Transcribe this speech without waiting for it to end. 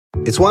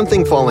It's one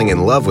thing falling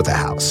in love with a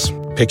house,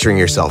 picturing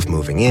yourself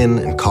moving in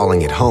and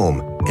calling it home,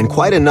 and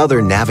quite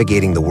another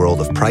navigating the world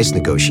of price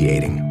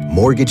negotiating,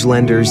 mortgage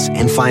lenders,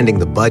 and finding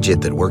the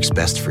budget that works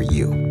best for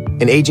you.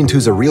 An agent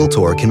who's a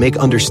Realtor can make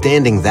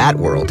understanding that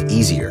world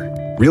easier.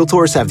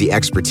 Realtors have the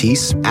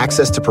expertise,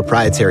 access to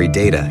proprietary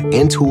data,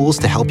 and tools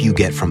to help you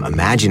get from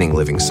imagining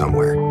living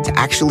somewhere to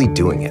actually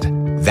doing it.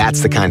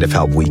 That's the kind of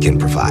help we can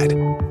provide.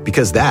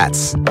 Because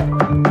that's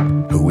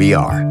who we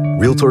are.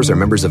 Realtors are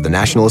members of the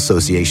National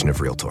Association of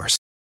Realtors.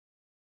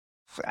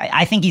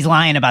 I think he's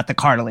lying about the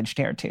cartilage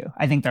tear, too.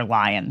 I think they're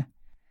lying.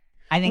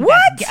 I think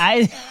what?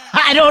 I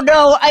don't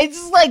know. I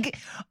just like,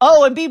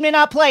 oh, Embiid may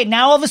not play.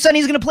 Now all of a sudden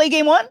he's going to play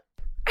game one?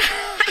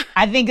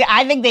 I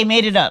think they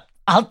made it up.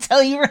 I'll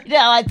tell you right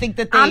now.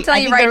 I'm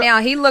telling you right now,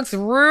 he looks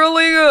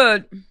really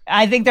good.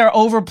 I think they're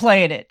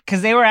overplaying it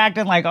because they were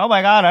acting like, oh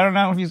my God, I don't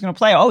know if he's going to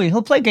play. Oh,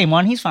 he'll play game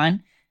one. He's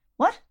fine.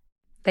 What?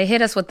 They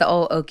hit us with the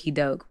old okie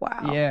doke.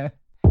 Wow. Yeah.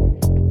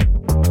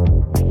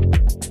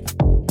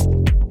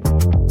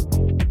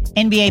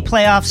 NBA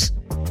playoffs.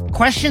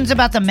 Questions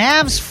about the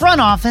Mavs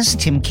front office.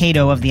 Tim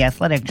Cato of The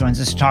Athletic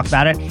joins us to talk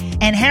about it.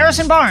 And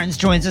Harrison Barnes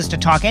joins us to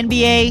talk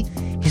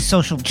NBA, his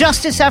social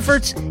justice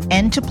efforts,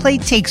 and to play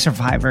Take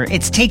Survivor.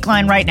 It's Take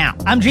Line right now.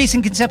 I'm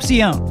Jason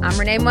Concepcion. I'm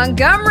Renee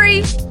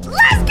Montgomery.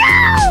 Let's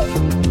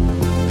go!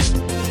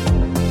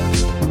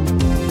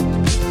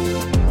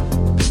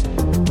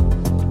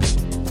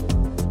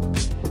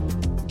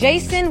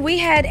 Jason, we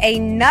had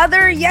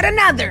yet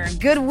another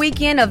good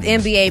weekend of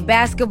NBA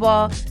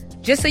basketball.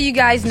 Just so you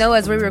guys know,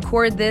 as we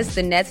record this,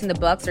 the Nets and the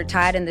Bucks are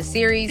tied in the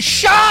series.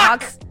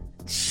 Shocker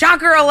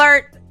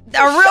alert.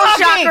 A real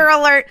shocker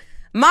alert.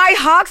 My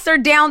Hawks are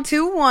down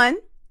 2-1,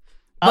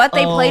 but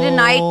they play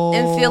tonight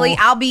in Philly.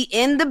 I'll be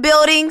in the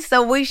building,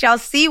 so we shall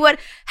see what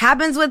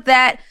happens with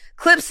that.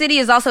 Clip City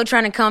is also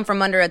trying to come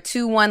from under a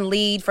 2-1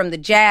 lead from the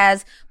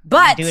Jazz,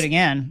 but do it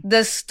again.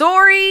 The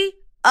story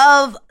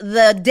of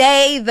the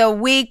day, the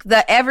week,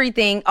 the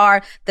everything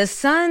are the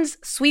Suns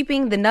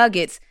sweeping the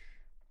Nuggets.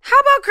 How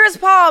about Chris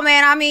Paul,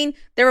 man? I mean,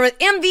 there was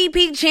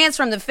MVP chants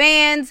from the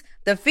fans.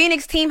 The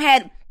Phoenix team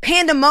had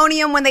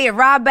pandemonium when they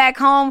arrived back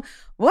home.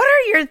 What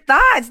are your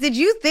thoughts? Did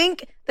you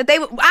think that they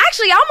would?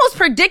 Actually, I almost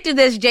predicted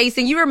this,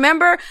 Jason. You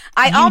remember?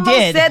 I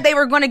almost said they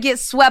were going to get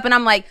swept, and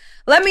I'm like,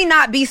 let me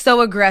not be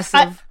so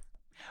aggressive.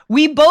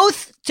 We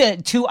both,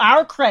 to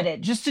our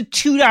credit, just to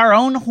toot our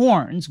own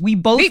horns, we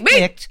both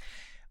picked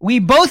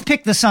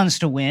the Suns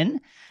to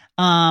win.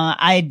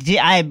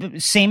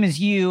 Same as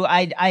you.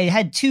 I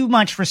had too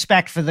much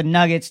respect for the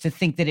Nuggets to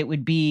think that it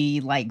would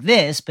be like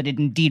this, but it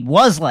indeed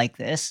was like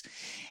this.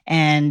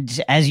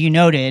 And as you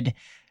noted,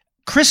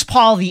 Chris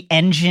Paul, the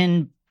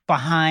engine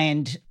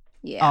behind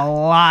a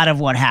lot of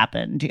what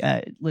happened.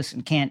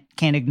 Listen, can't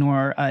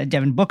ignore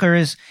Devin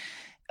Booker's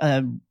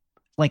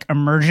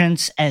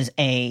emergence as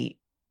a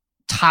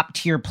top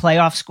tier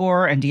playoff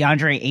scorer and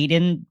DeAndre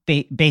Ayton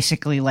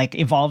basically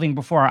evolving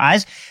before our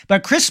eyes.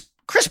 But Chris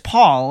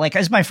Paul,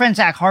 as my friend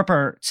Zach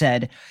Harper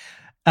said,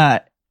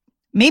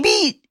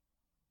 maybe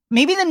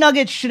the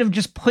Nuggets should have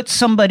just put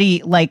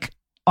somebody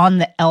on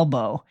the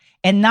elbow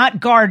and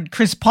not guard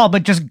Chris Paul,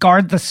 but just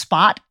guard the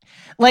spot.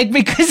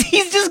 Because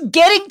he's just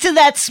getting to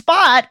that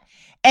spot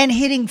and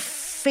hitting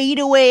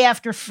fadeaway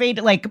after fade,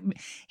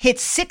 hit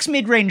 6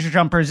 mid-range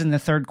jumpers in the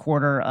third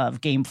quarter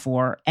of game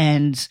 4.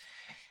 And,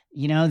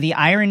 the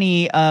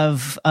irony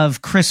of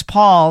Chris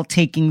Paul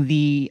taking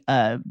the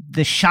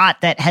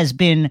shot that has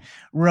been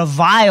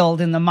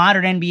reviled in the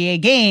modern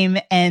NBA game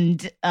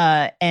and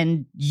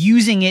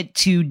using it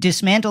to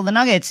dismantle the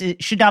Nuggets,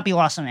 it should not be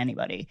lost on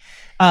anybody.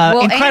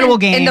 Incredible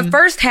game. In the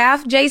first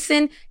half,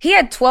 Jason, he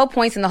had 12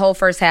 points in the whole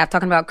first half,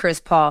 talking about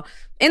Chris Paul.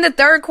 In the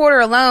third quarter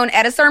alone,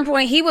 at a certain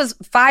point, he was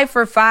 5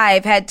 for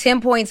 5, had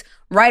 10 points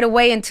right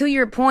away. And to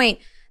your point,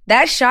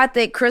 that shot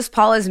that Chris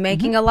Paul is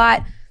making a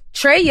lot,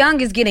 Trae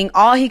Young is getting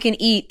all he can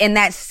eat in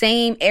that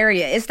same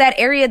area. It's that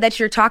area that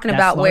you're talking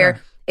about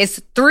where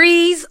it's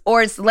threes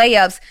or it's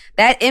layups.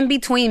 That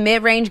in-between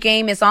mid-range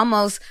game is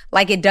almost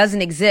like it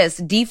doesn't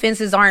exist.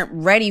 Defenses aren't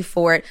ready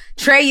for it.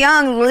 Trae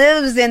Young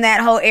lives in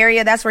that whole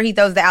area. That's where he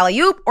throws the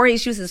alley-oop or he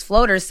shoots his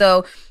floater.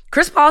 So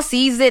Chris Paul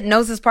sees it,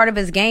 knows it's part of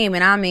his game,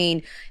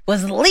 and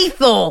was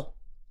lethal.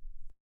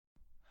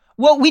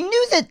 Well, we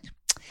knew that,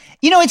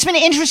 it's been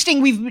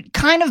interesting. We've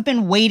kind of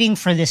been waiting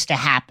for this to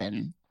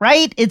happen,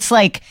 right? It's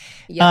the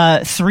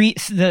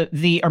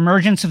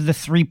emergence of the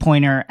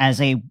 3-pointer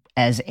as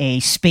a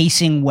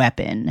spacing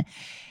weapon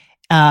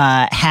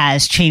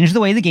has changed the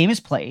way the game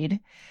is played.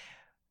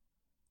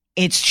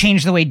 It's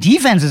changed the way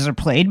defenses are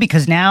played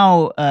because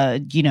now,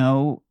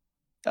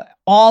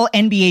 all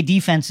NBA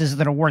defenses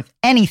that are worth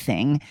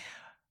anything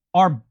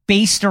are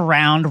based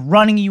around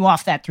running you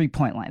off that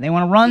 3-point line. They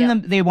want to run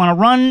them. They want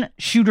to run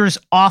shooters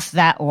off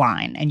that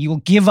line, and you will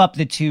give up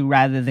the 2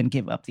 rather than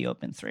give up the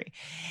open 3.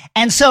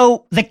 And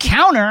so the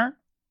counter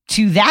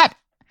to that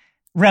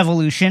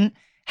revolution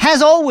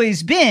has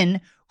always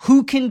been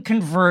who can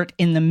convert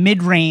in the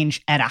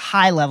mid-range at a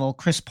high level.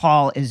 Chris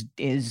Paul is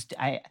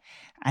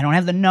I don't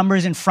have the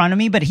numbers in front of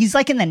me, but he's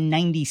like in the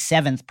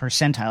 97th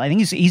percentile. I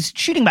think he's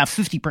shooting about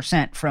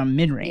 50% from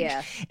mid-range.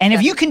 Yeah, and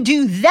if you can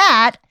do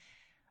that,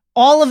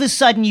 all of a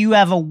sudden you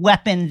have a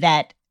weapon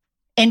that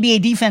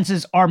NBA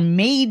defenses are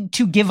made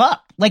to give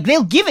up. Like,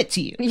 they'll give it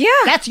to you. Yeah.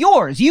 That's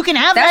yours. You can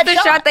have That's that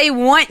the shot they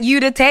want you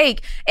to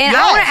take. And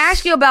I want to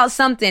ask you about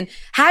something.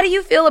 How do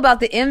you feel about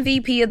the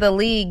MVP of the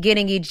league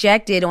getting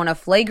ejected on a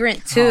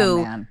flagrant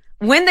 2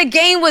 when the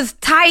game was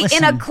tight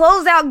in a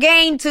closeout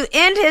game to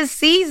end his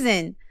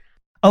season?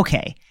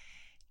 Okay.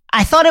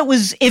 I thought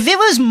if it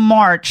was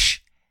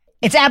March,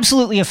 it's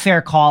absolutely a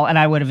fair call, and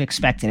I would have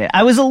expected it.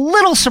 I was a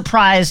little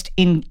surprised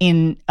in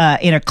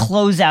a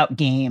closeout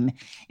game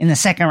in the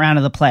second round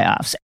of the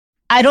playoffs.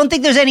 I don't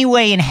think there's any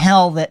way in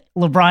hell that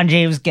LeBron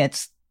James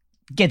gets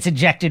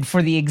ejected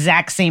for the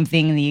exact same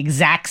thing in the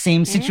exact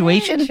same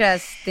situation.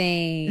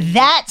 Interesting.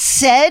 That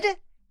said,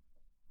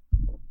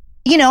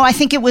 I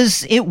think it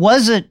was a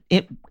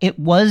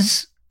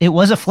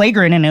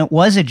flagrant and it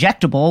was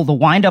ejectable. The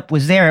windup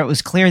was there. It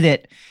was clear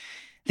that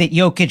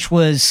Jokic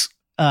was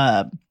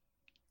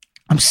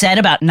upset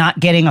about not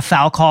getting a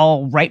foul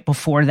call right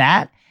before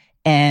that,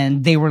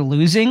 and they were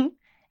losing.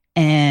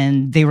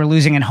 And they were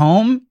losing at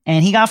home,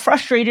 and he got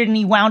frustrated and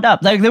he wound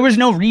up. Like, there was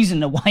no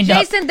reason to wind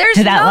up Jason, there's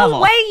to that no level.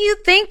 way you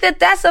think but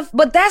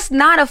that's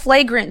not a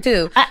flagrant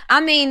 2.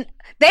 I mean,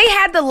 they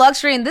had the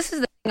luxury, and this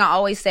is the thing I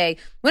always say.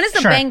 When it's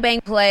a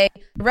bang-bang play,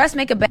 the refs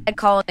make a bad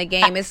call in the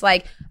game. It's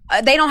like,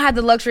 they don't have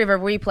the luxury of a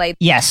replay.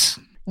 Yes.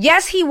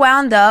 Yes, he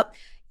wound up.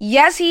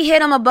 Yes, he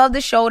hit him above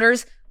the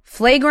shoulders.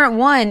 Flagrant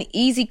 1,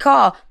 easy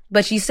call.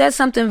 But she said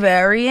something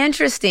very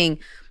interesting.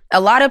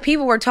 A lot of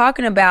people were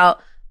talking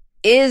about,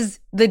 is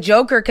the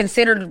Joker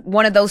considered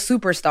one of those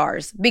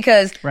superstars?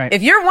 Because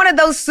if you're one of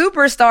those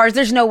superstars,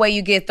 there's no way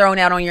you get thrown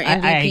out on your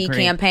MVP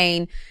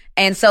campaign.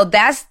 And so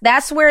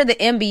that's where the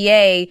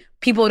NBA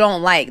people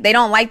don't like. They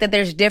don't like that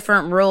there's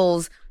different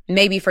rules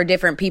maybe for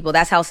different people.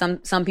 That's how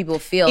some people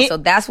feel. So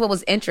that's what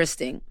was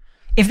interesting.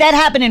 If that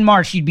happened in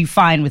March, you'd be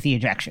fine with the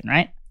ejection,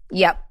 right?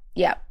 Yep.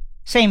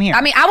 Same here. I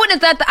mean, I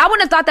wouldn't have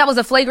thought that was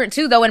a flagrant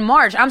 2 though in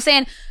March. I'm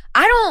saying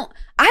I don't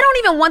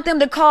even want them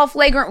to call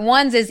flagrant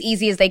 1s as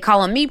easy as they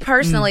call them. Me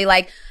personally,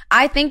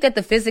 I think that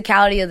the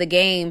physicality of the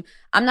game,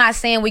 I'm not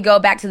saying we go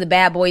back to the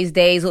Bad Boys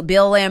days with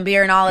Bill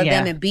Laimbeer and all of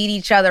them and beat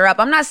each other up.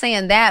 I'm not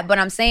saying that, but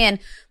I'm saying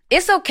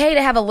it's okay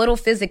to have a little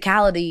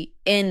physicality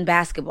in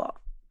basketball.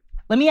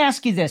 Let me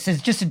ask you this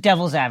as just a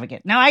devil's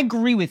advocate. Now, I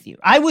agree with you.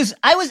 I was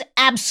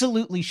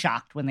absolutely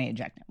shocked when they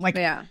ejected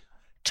him.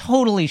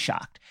 Totally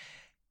shocked.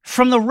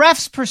 From the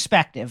ref's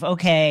perspective,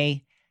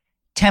 okay,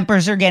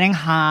 tempers are getting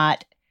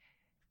hot.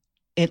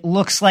 It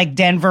looks like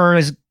Denver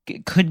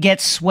could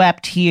get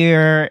swept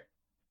here.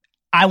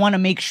 I want to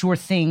make sure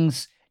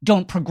things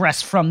don't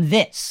progress from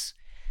this.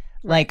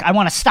 Like, I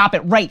want to stop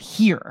it right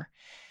here.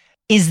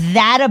 Is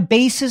that a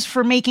basis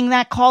for making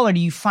that call, or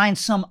do you find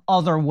some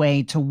other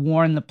way to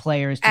warn the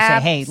players to say,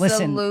 hey,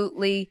 listen,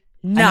 absolutely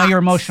I know you're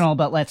emotional,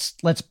 but let's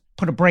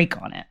put a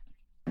break on it?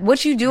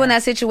 What you do in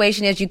that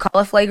situation is you call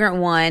a flagrant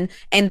 1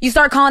 and you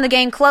start calling the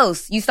game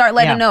close. You start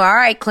letting them know, all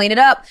right, clean it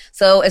up.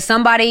 So if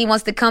somebody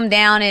wants to come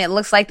down and it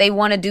looks like they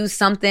want to do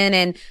something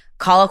and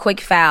call a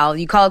quick foul,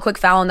 you call a quick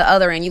foul on the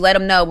other end. You let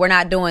them know we're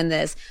not doing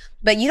this.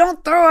 But you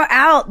don't throw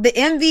out the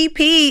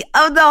MVP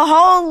of the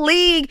whole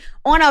league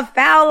on a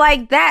foul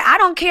like that. I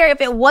don't care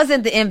if it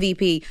wasn't the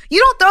MVP. You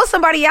don't throw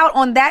somebody out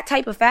on that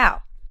type of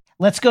foul.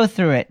 Let's go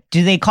through it.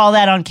 Do they call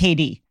that on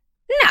KD?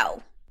 No.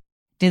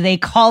 Do they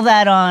call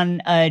that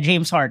on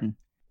James Harden?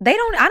 I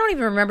don't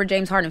even remember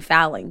James Harden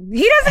fouling.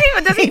 Does he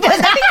foul? Does he?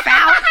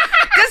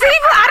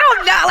 I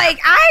don't know.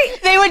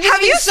 They would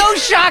just be so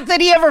shocked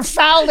that he ever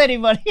fouled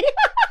anybody.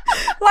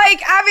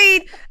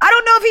 I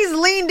don't know if he's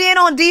leaned in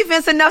on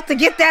defense enough to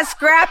get that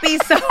scrappy.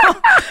 So,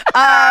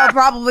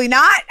 probably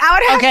not. I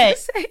would have to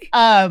say.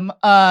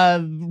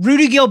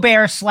 Rudy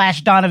Gobert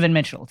 / Donovan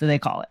Mitchell. Do they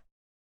call it?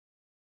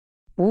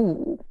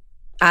 Ooh.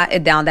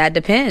 That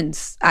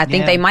depends. I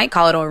think they might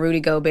call it on Rudy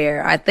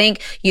Gobert. I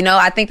think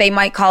they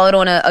might call it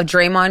on a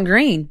Draymond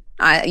Green.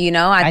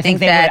 I think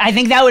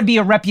that would be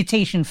a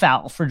reputation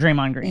foul for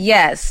Draymond Green.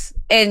 Yes.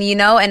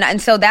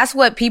 And so that's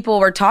what people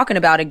were talking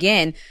about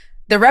again.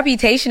 The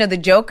reputation of the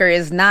Joker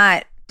is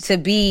not to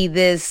be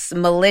this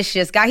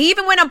malicious guy. He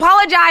even went and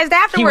apologized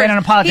afterwards. He went and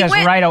apologized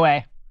right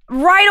away.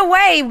 Right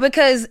away,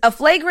 because a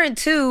flagrant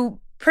 2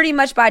 pretty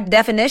much by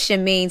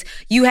definition means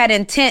you had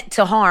intent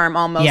to harm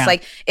almost. Yeah.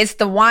 Like, it's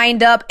the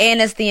wind up and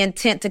it's the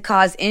intent to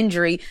cause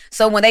injury.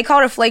 So when they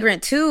called a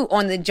flagrant 2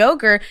 on the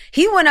Joker,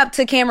 he went up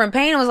to Cameron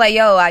Payne and was like,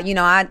 yo,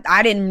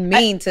 I didn't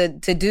mean to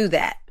do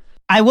that.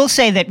 I will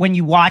say that when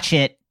you watch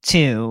it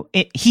too,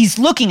 he's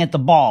looking at the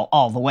ball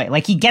all the way.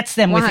 Like, he gets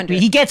them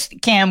he gets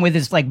Cam with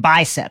his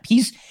bicep.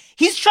 He's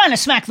trying to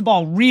smack the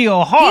ball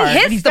real hard. He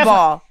hits the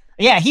ball.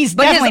 Yeah, he's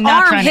but definitely his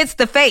not arm trying hits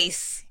the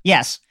face.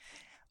 Yes.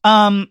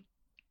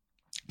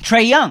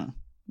 Trae Young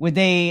Would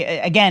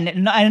they, again,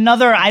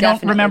 another, I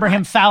don't remember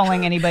him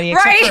fouling anybody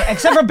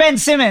except for Ben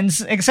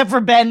Simmons, except for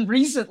Ben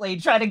recently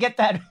trying to get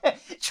those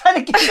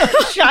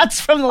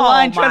shots from the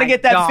line, trying to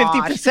get that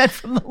 50%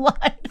 from the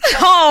line.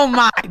 Oh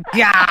my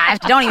gosh.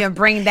 Don't even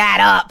bring that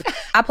up.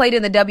 I played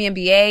in the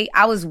WNBA.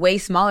 I was way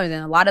smaller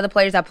than a lot of the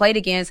players I played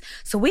against.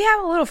 So we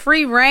have a little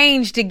free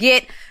range to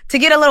get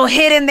a little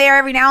hit in there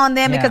every now and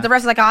then because the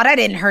rest is like, oh, that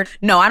didn't hurt.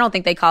 No, I don't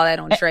think they call that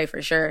on Trey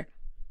for sure.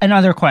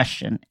 Another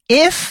question.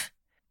 If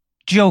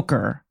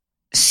Joker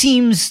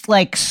seems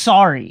like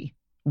sorry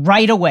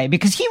right away,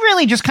 because he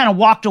really just kind of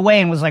walked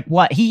away and was like,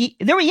 what? He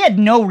had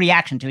no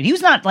reaction to it. He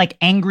was not like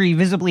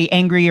visibly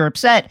angry or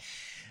upset,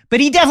 but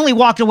he definitely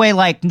walked away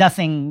like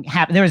nothing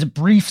happened. There was a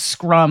brief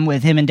scrum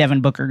with him and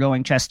Devin Booker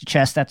going chest to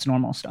chest. That's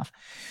normal stuff.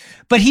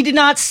 But he did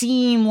not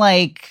seem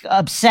like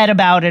upset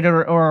about it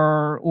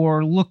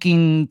or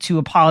looking to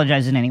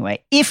apologize in any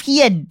way. If he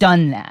had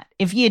done that,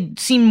 if he had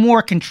seemed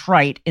more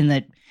contrite in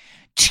the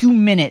 2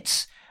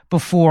 minutes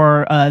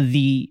before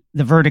the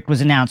verdict was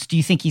announced, do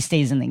you think he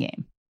stays in the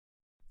game?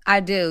 I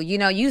do. You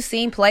know, you've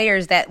seen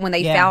players that when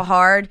they foul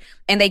hard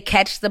and they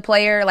catch the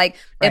player, like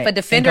if a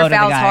defender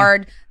fouls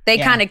hard, they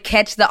kind of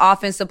catch the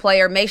offensive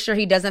player, make sure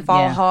he doesn't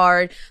fall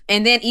hard.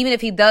 And then even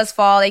if he does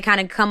fall, they kind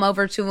of come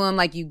over to him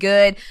like, you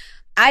good?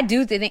 I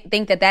do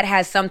think that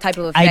has some type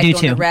of effect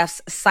on the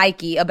ref's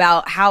psyche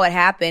about how it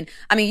happened.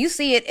 I mean, you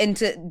see it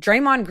into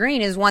Draymond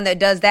Green is one that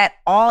does that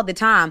all the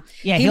time.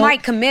 Yeah, he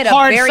might commit a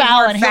very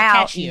hard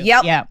foul.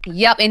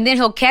 Yep. And then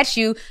he'll catch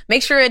you.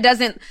 Make sure it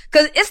doesn't,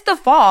 because it's the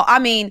fall. I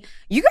mean,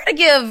 you got to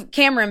give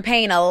Cameron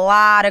Payne a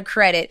lot of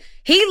credit.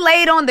 He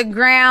laid on the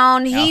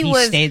ground. He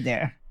stayed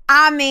there.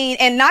 I mean,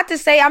 and not to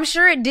say, I'm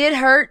sure it did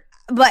hurt,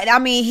 but I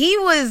mean, he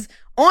was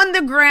on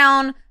the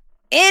ground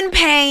in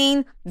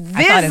pain,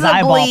 visibly. I thought his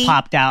eyeball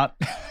popped out.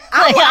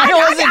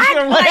 I wasn't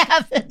sure what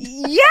happened.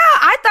 Yeah,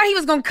 I thought he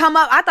was going to come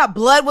up. I thought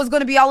blood was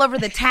going to be all over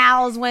the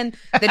towels when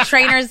the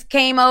trainers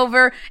came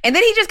over. And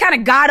then he just kind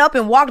of got up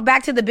and walked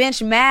back to the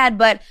bench mad.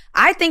 But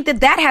I think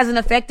that has an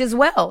effect as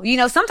well. You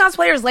know, sometimes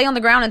players lay on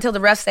the ground until the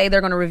refs say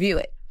they're going to review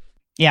it.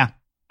 Yeah,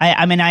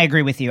 I mean, I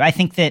agree with you. I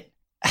think that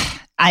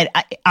I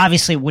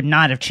obviously would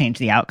not have changed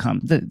the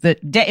outcome.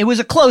 It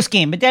was a close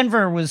game, but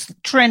Denver was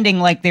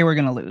trending like they were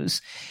going to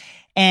lose.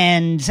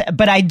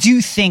 But I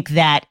do think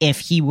that if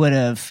he would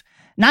have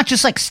not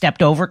just like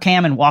stepped over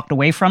Cam and walked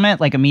away from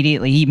it, like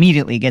he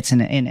immediately gets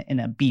in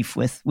a beef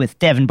with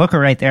Devin Booker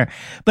right there.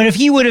 But if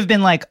he would have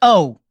been like,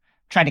 oh,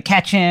 try to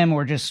catch him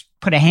or just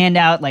put a hand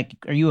out, like,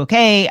 are you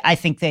okay? I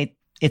think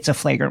it's a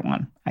flagrant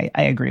one.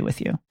 I agree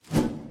with you.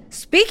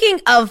 Speaking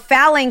of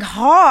fouling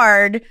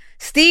hard,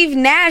 Steve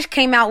Nash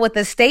came out with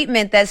a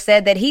statement that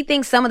said that he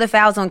thinks some of the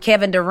fouls on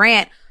Kevin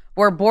Durant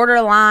were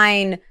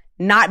borderline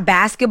not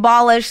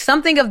basketballish,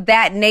 something of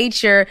that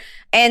nature.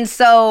 And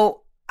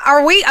so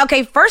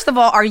first of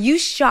all, are you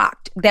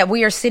shocked that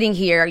we are sitting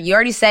here? You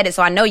already said it,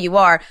 so I know you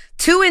are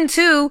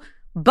 2-2,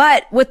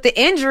 but with the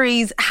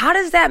injuries, how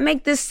does that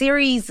make this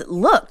series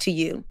look to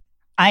you?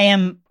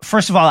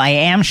 First of all, I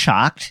am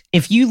shocked.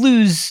 If you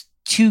lose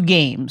 2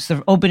 games,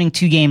 the opening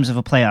 2 games of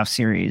a playoff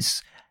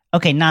series,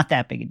 okay, not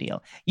that big a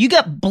deal. You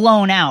got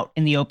blown out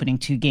in the opening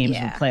 2 games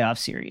of a playoff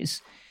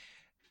series.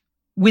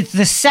 With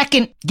the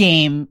second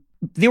game,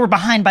 they were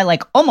behind by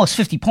like almost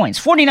 50 points,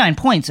 49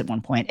 points at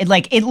one point. It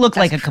looked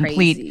like a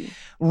complete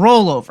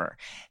rollover.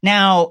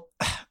 Now,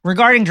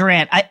 regarding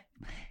Durant,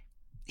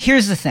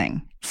 here's the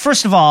thing.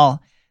 First of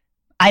all,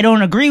 I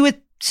don't agree with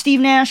Steve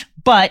Nash,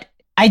 but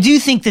I do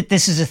think that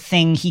this is a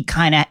thing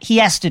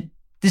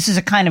this is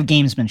a kind of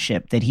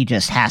gamesmanship that he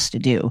just has to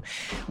do.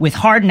 With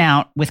Harden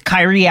out, with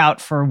Kyrie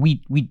out for we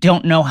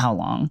don't know how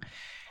long.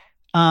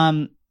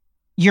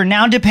 You're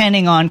now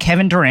depending on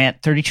Kevin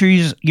Durant,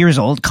 32 years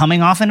old,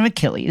 coming off an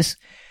Achilles,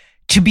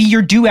 to be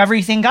your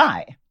do-everything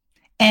guy.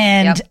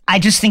 And I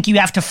just think you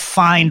have to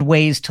find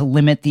ways to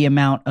limit the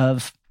amount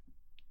of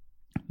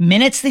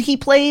minutes that he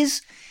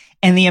plays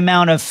and the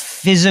amount of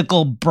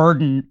physical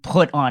burden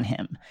put on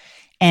him.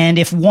 And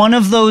if one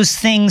of those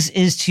things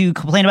is to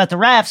complain about the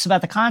refs,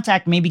 about the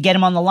contact, maybe get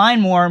him on the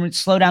line more and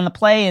slow down the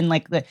play and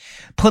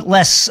put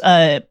less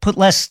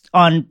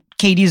on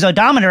KD's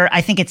odometer,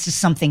 I think it's just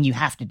something you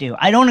have to do.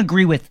 I don't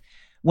agree with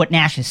what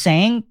Nash is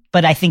saying,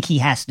 but I think he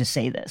has to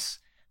say this.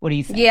 What do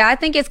you think? Yeah, I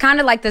think it's kind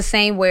of like the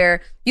same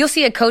where you'll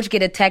see a coach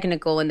get a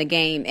technical in the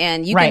game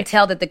and you can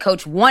tell that the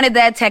coach wanted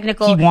that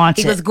technical.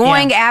 He was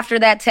going after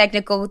that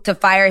technical to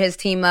fire his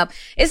team up.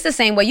 It's the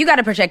same way. You got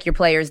to protect your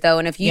players though.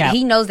 And if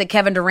he knows that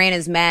Kevin Durant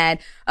is mad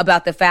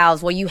about the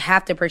fouls, well, you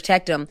have to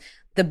protect him.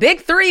 The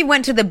big 3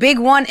 went to the big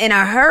 1 in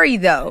a hurry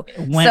though.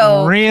 It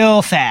went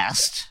real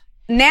fast.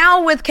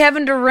 Now with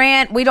Kevin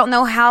Durant, we don't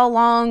know how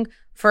long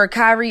for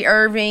Kyrie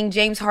Irving.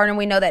 James Harden,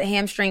 we know that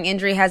hamstring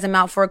injury has him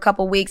out for a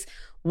couple weeks.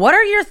 What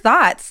are your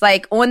thoughts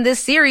on this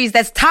series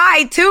that's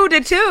tied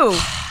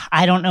 2-2?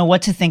 I don't know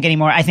what to think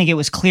anymore. I think it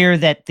was clear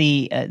that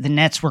the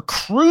Nets were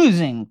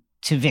cruising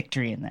to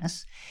victory in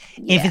this.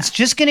 Yeah. If it's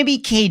just going to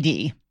be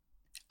KD,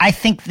 I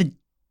think the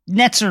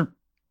Nets are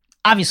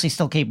obviously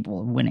still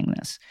capable of winning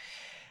this.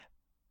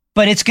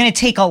 But it's going to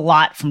take a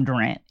lot from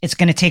Durant. It's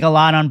going to take a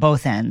lot on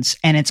both ends.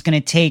 And it's going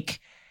to take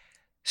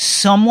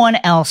someone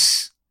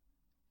else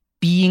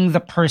being the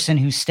person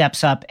who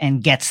steps up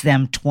and gets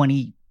them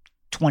 20,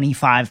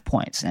 25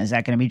 points. And is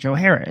that going to be Joe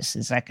Harris?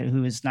 Is that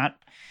who has not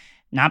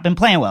been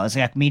playing well? Is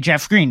that going to be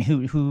Jeff Green,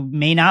 who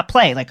may not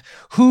play? Like,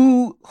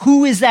 who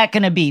is that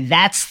going to be?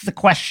 That's the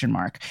question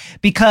mark.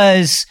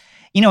 Because,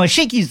 you know, as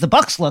shaky as the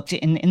Bucks looked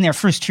in their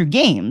first 2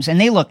 games, and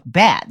they looked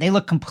bad. They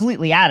looked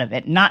completely out of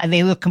it.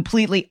 They look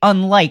completely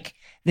unlike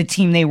the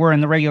team they were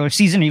in the regular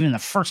season, or even the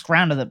first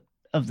round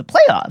of the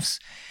playoffs.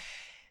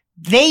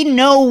 They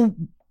know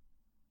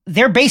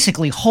they're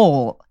basically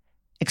whole,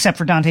 except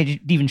for Dante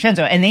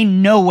DiVincenzo, and they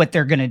know what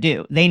they're going to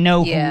do. They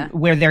know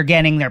where they're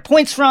getting their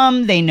points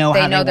from. They know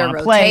how they want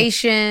to play.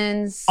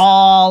 Rotations.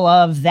 All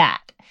of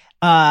that.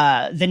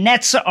 The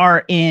Nets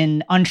are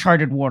in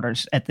uncharted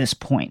waters at this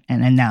point.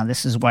 And then now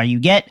this is why you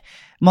get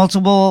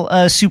multiple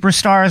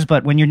superstars.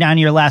 But when you're down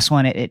to your last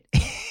one, it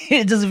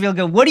doesn't feel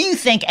good. What do you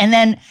think? And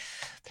then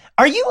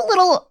are you a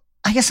little,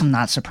 I guess I'm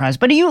not surprised,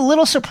 but are you a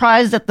little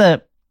surprised at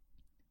the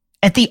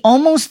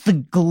almost the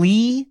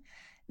glee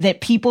that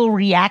people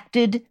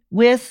reacted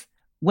with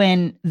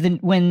when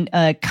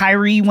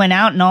Kyrie went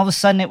out, and all of a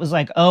sudden it was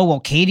like, oh, well,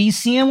 KD's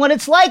seeing what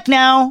it's like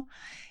now.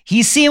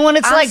 He's seeing what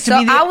it's like to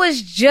be I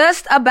was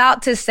just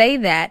about to say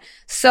that.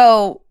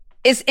 So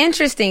it's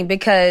interesting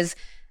because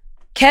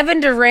Kevin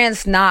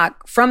Durant's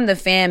knock from the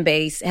fan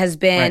base has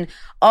been,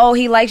 oh,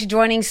 he likes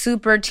joining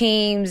super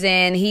teams,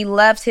 and he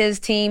left his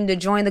team to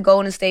join the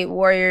Golden State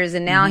Warriors,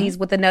 and now he's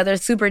with another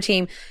super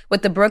team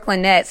with the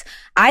Brooklyn Nets.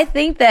 I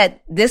think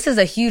that this is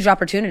a huge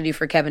opportunity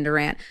for Kevin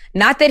Durant.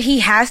 Not that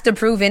he has to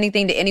prove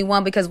anything to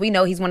anyone, because we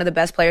know he's one of the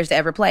best players to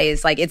ever play.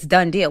 It's like, it's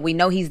done deal. We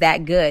know he's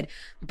that good.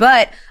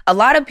 But a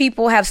lot of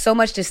people have so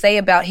much to say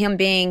about him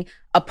being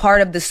a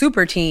part of the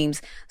super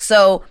teams.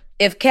 So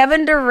if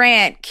Kevin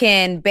Durant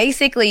can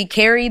basically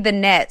carry the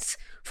Nets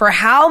for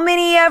how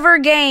many ever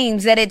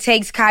games that it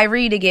takes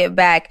Kyrie to get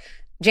back,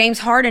 James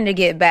Harden to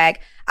get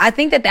back, I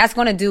think that that's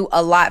going to do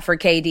a lot for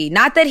KD.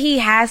 Not that he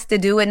has to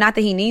do it, not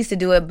that he needs to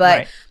do it,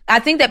 but I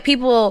think that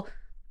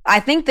I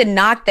think the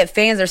knock that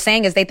fans are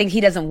saying is they think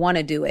he doesn't want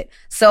to do it.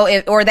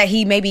 So, or that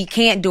he maybe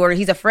can't do it, or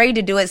he's afraid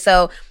to do it.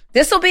 So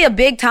this will be a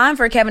big time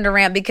for Kevin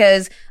Durant,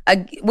 because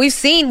we've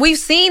seen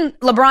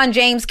LeBron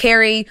James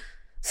carry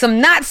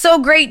some not so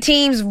great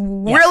teams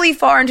really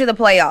far into the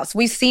playoffs.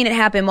 We've seen it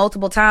happen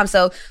multiple times.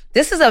 So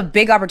this is a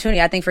big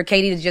opportunity, I think, for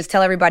KD to just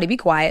tell everybody, be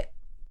quiet.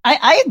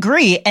 I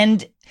agree.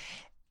 And,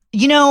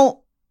 you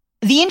know,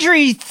 the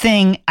injury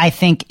thing, I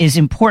think, is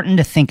important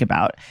to think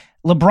about.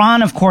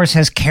 LeBron, of course,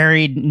 has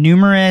carried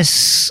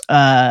numerous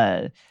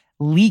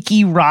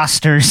leaky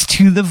rosters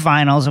to the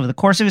finals over the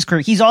course of his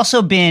career. He's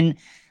also been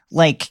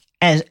like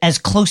as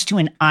close to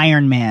an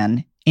Iron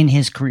Man in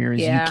his career as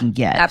you can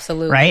get.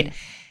 Absolutely. Right?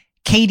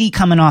 KD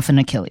coming off an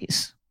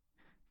Achilles.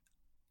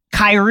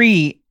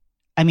 Kyrie,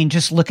 I mean,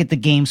 just look at the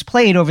games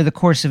played over the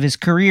course of his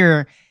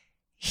career.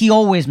 He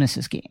always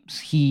misses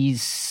games.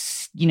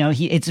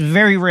 It's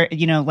very rare,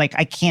 like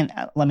I can't,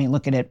 let me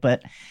look at it,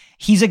 but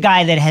he's a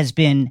guy that has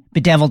been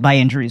bedeviled by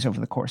injuries over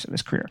the course of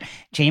his career.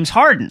 James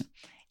Harden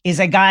is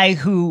a guy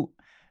who,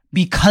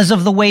 because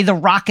of the way the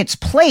Rockets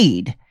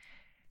played,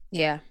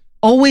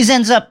 always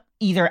ends up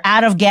either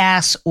out of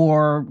gas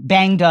or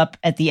banged up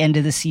at the end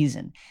of the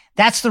season.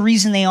 That's the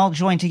reason they all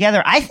join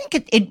together. I think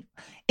it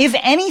if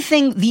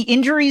anything, the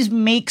injuries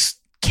makes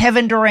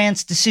Kevin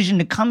Durant's decision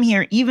to come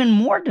here even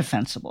more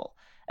defensible.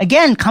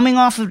 Again, coming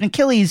off of an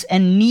Achilles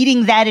and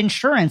needing that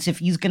insurance if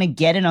he's going to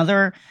get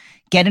another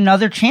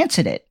chance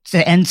at it.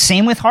 And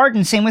same with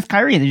Harden, same with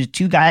Kyrie. There's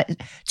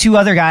two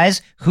other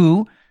guys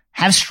who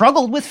have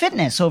struggled with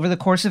fitness over the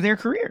course of their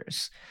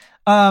careers.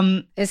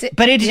 I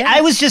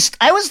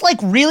was like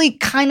really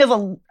kind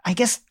of I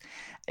guess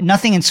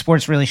nothing in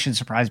sports really should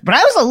surprise, but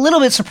I was a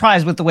little bit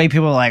surprised with the way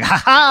people were like,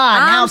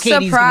 now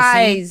KD's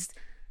surprised.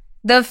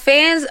 The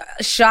fans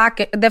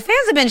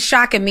have been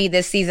shocking me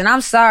this season.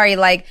 I'm sorry.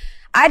 Like,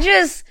 I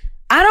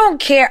don't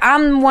care.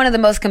 I'm one of the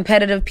most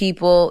competitive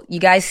people. You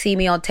guys see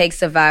me on Take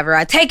Survivor.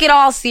 I take it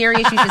all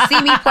serious. You should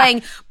see me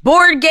playing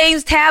board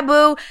games,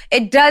 Taboo.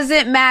 It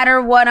doesn't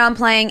matter what I'm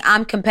playing.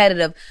 I'm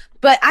competitive.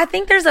 But I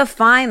think there's a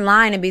fine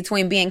line in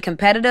between being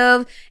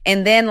competitive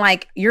and then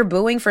like you're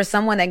booing for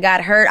someone that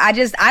got hurt. I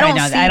don't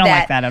like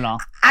that at all.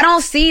 I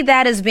don't see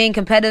that as being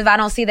competitive. I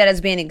don't see that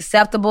as being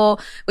acceptable.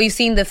 We've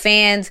seen the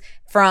fans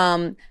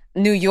from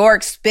New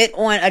York spit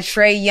on a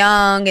Trae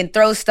Young and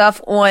throw stuff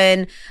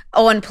on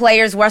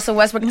players, Russell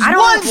Westbrook. I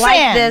don't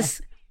like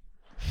this.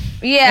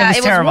 Yeah,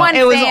 it was one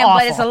fan,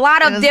 but it's a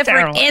lot of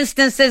different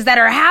instances that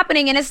are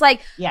happening. And it's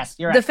like, yes,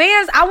 you're right. The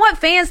fans, I want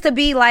fans to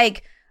be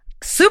like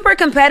super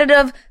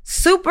competitive,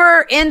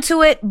 super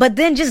into it, but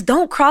then just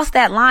don't cross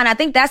that line. I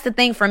think that's the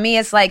thing for me.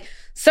 It's like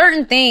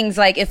certain things,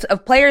 like if a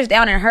player's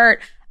down and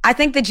hurt, I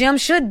think the gym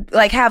should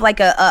like have like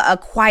a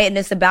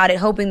quietness about it,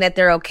 hoping that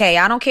they're okay.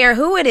 I don't care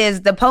who it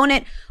is, the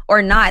opponent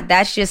or not.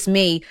 That's just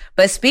me.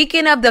 But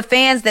speaking of the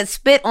fans that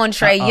spit on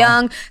Trae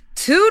Young,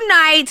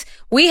 tonight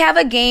we have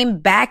a game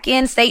back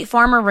in State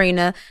Farm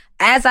Arena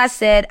as I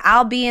said,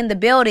 I'll be in the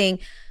building.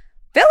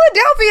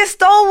 Philadelphia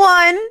stole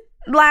one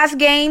last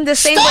game the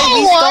same way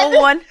we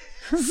stole one.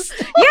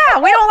 Yeah,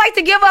 we don't like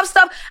to give up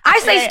stuff. I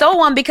say stole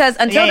one because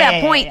until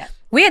that point,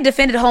 we had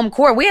defended home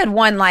court. We had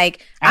won I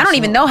don't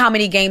even know how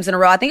many games in a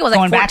row. I think it was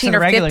like 14 or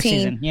 15.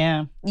 Season.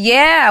 Yeah.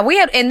 Yeah, we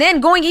had, and then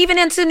going even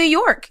into New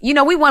York,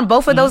 we won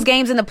both of those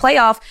games in the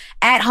playoff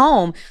at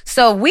home.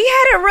 So we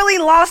hadn't really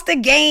lost a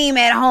game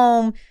at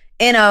home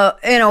in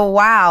a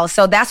while.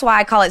 So that's why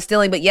I call it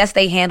stealing. But yes,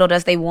 they handled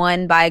us. They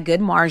won by a good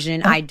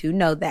margin. I do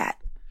know that.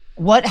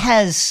 What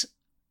has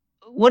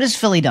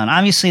Philly done?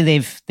 Obviously,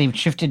 they've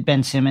shifted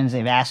Ben Simmons.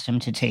 They've asked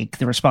him to take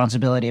the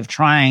responsibility of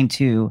trying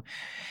to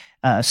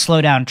slow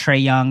down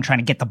Trae Young, trying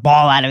to get the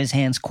ball out of his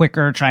hands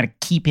quicker, trying to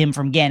keep him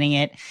from getting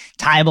it.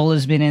 Tybal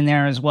has been in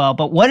there as well.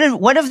 But what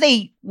have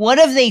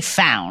they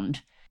found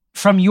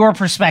from your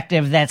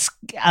perspective that's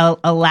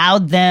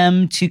allowed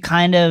them to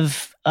kind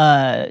of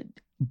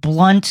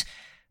blunt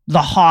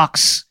the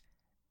Hawks'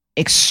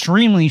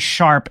 extremely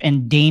sharp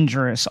and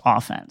dangerous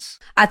offense?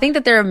 I think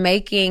that they're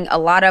making a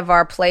lot of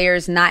our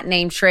players not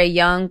named Trae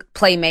Young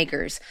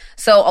playmakers.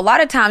 So a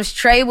lot of times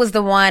Trae was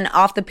the one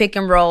off the pick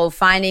and roll,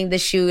 finding the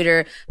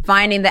shooter,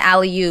 finding the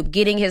alley-oop,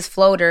 getting his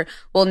floater.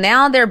 Well,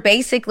 now they're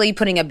basically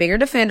putting a bigger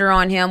defender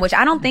on him, which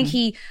I don't think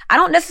I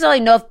don't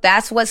necessarily know if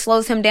that's what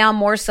slows him down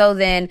more so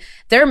than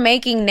they're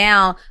making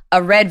now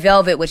a red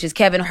velvet, which is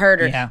Kevin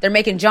Huerter. Yeah. They're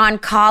making John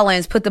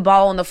Collins put the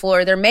ball on the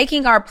floor. They're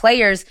making our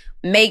players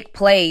make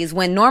plays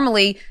when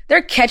normally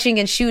they're catching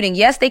and shooting.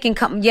 Yes, they can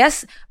come.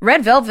 Yes,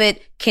 Red Velvet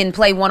can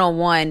play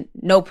one-on-one,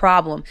 no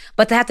problem.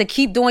 But to have to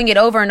keep doing it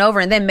over and over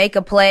and then make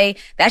a play,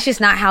 that's just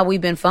not how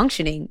we've been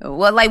functioning.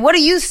 Well, what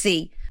do you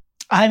see?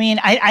 I mean,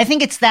 I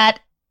think it's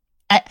that.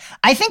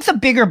 I think the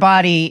bigger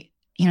body,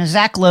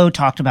 Zach Lowe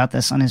talked about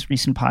this on his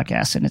recent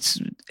podcast, and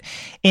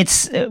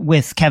it's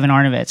with Kevin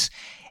Arnovitz.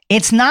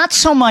 It's not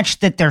so much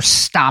that they're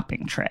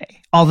stopping Trae,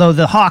 although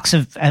the Hawks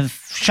have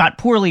shot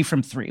poorly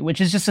from three,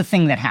 which is just a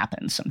thing that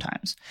happens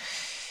sometimes.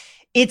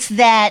 It's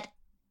that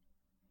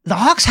the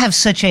Hawks have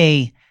such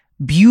a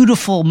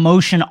beautiful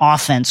motion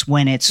offense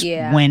when it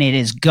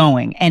is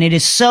going, and it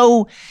is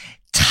so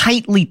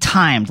tightly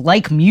timed,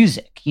 like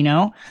music,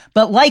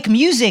 But like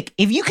music,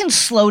 if you can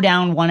slow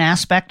down one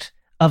aspect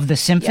of the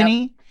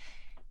symphony,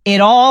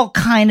 it all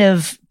kind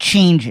of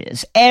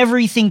changes.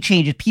 Everything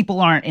changes. People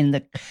aren't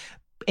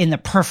in the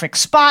perfect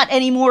spot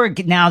anymore.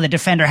 Now the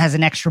defender has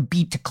an extra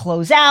beat to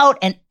close out,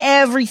 and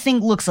everything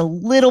looks a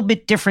little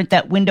bit different.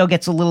 That window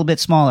gets a little bit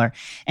smaller.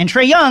 And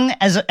Trae Young,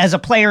 as a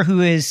player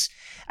who is,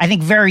 I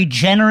think, very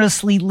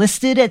generously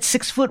listed at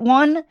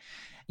 6'1",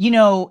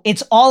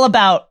 it's all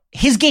about,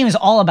 his game is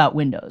all about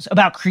windows,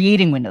 about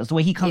creating windows, the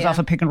way he comes off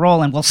a pick and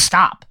roll and will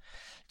stop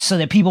so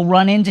that people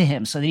run into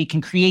him, so that he can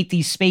create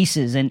these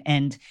spaces,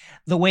 and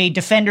the way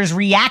defenders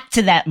react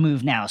to that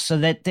move now, so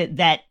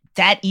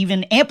that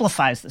even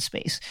amplifies the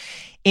space.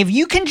 If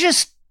you can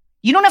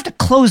you don't have to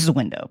close the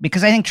window,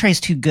 because I think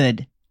Trae's too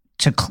good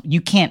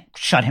you can't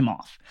shut him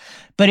off.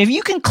 But if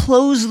you can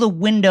close the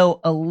window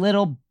a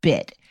little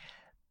bit,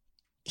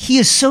 he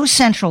is so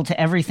central to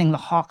everything the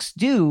Hawks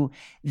do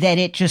that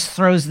it just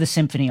throws the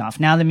symphony off.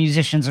 Now the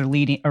musicians are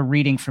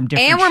reading from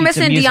different and we're sheets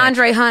missing of music.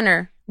 DeAndre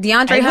Hunter.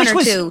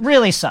 Hunter too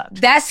really sucked.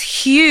 That's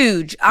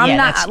huge.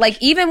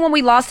 Even when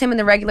we lost him in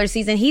the regular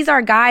season, he's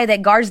our guy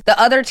that guards the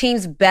other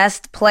team's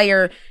best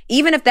player.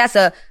 Even if that's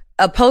a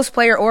post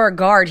player or a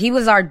guard, he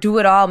was our do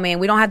it all man.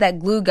 We don't have that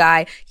glue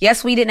guy.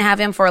 Yes, we didn't have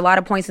him for a lot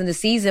of points in the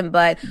season,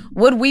 but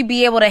would we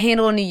be able to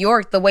handle New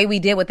York the way we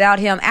did without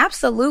him?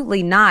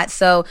 Absolutely not.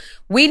 So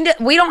we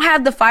don't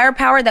have the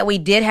firepower that we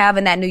did have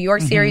in that New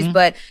York series,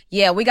 but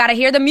yeah, we got to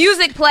hear the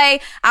music play.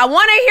 I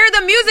want to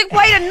hear the music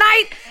play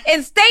tonight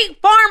in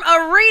State Farm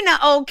Arena.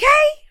 Okay.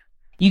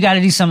 You got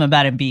to do something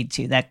about Embiid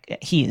too. That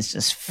he is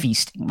just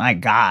feasting. My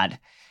God,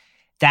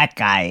 that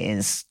guy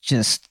is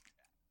just,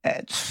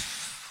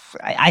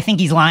 I think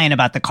he's lying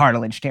about the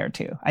cartilage tear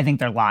too. I think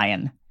they're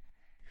lying.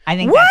 I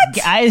think what?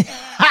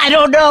 I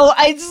don't know.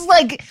 I just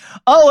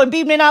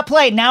Embiid may not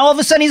play. Now all of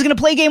a sudden he's going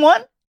to play game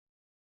one.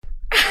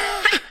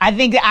 I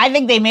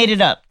think they made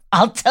it up.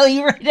 I'll tell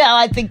you right now.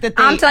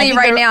 I'm telling you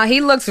right now,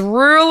 he looks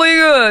really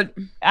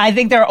good. I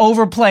think they're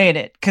overplaying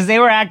it because they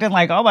were acting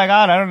like, oh my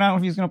God, I don't know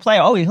if he's going to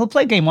play. Oh, he'll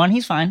play game one.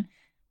 He's fine.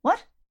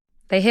 What?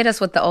 They hit us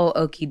with the old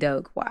okie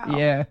doke. Wow.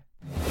 Yeah.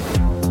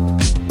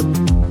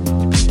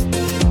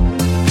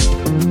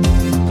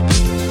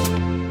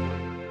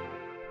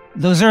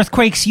 Those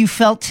earthquakes you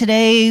felt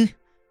today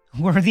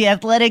were the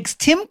Athletics'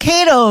 Tim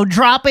Cato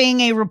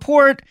dropping a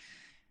report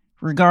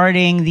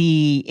regarding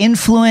the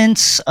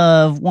influence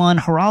of one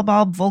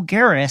Haralbob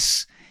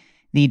Voulgaris,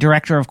 the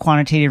director of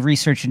quantitative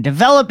research and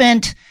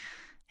development,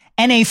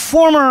 and a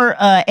former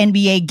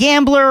NBA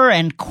gambler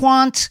and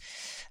quant.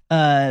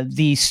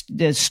 The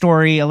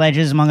story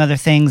alleges, among other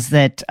things,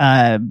 that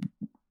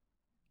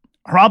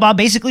Haralbob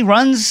basically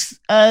runs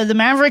the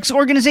Mavericks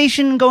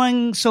organization,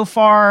 going so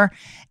far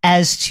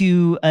as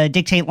to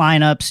dictate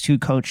lineups to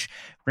coach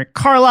Rick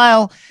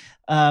Carlisle.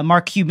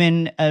 Mark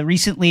Cuban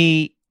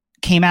recently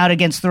came out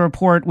against the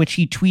report, which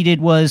he tweeted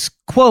was,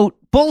 quote,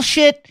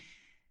 bullshit.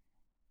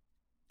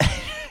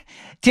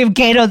 Tim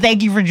Cato,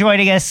 thank you for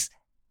joining us.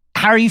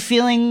 How are you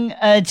feeling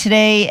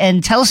today?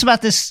 And tell us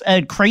about this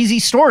crazy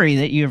story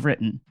that you have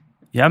written.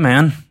 Yeah,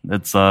 man,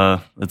 it's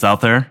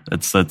out there.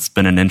 It's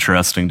been an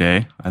interesting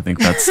day. I think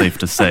that's safe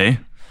to say.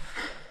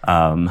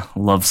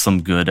 Love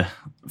some good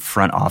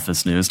front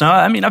office news. Now,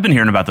 I mean, I've been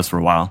hearing about this for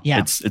a while. Yeah.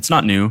 It's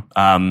not new.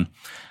 I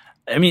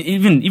mean,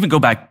 even go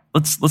back.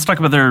 Let's talk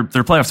about their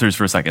playoff series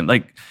for a second.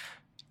 Like,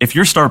 if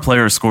your star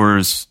player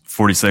scores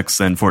 46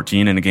 and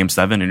 14 in a game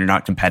 7 and you're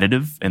not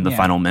competitive in the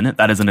final minute,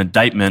 that is an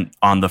indictment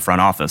on the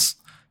front office.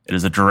 It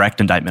is a direct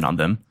indictment on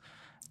them.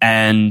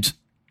 And,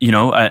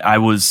 I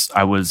was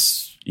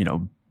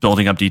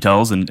building up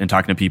details and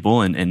talking to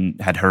people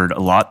and had heard a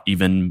lot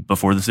even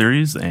before the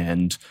series.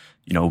 And,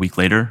 a week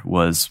later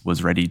was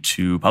ready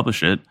to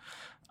publish it.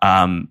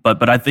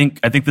 But I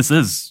think this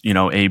is,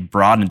 a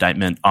broad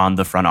indictment on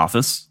the front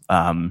office.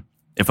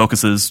 It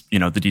focuses,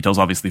 the details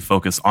obviously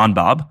focus on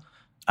Bob.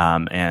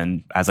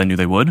 And as I knew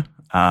they would,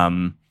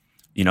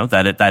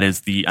 that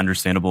is the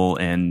understandable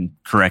and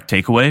correct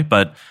takeaway.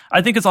 But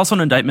I think it's also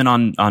an indictment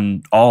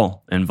on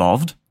all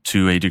involved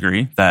to a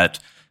degree, that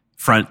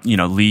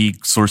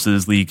league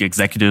sources, league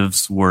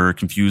executives were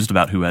confused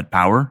about who had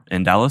power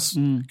in Dallas,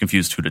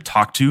 confused who to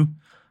talk to,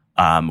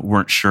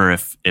 weren't sure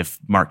if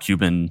Mark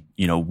Cuban,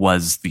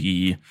 was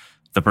the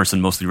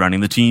person mostly running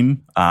the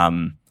team.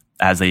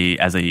 As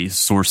a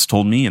source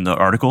told me in the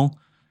article,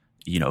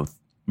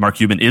 Mark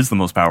Cuban is the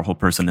most powerful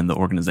person in the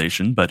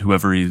organization, but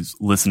whoever he's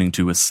listening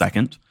to is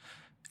second.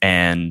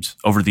 And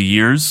over the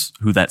years,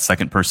 who that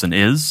second person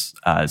is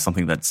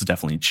something that's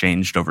definitely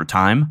changed over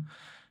time.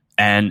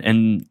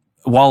 And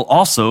while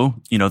also,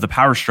 the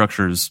power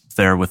structures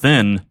there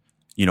within,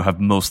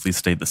 have mostly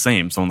stayed the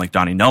same. Someone like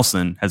Donnie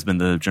Nelson has been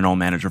the general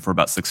manager for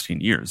about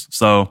 16 years.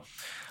 So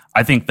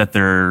I think that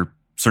there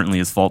certainly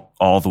is fault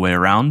all the way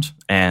around.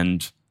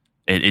 And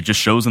it just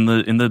shows in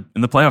the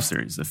playoff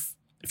series.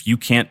 If you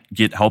can't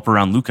get help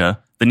around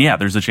Luka, then yeah,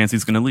 there's a chance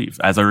he's going to leave.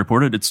 As I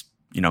reported, it's,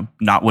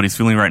 not what he's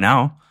feeling right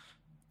now,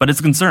 but it's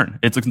a concern.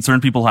 It's a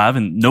concern people have,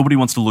 and nobody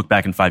wants to look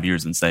back in 5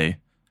 years and say,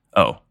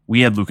 oh,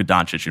 we had Luka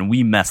Doncic and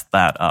we messed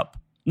that up.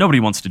 Nobody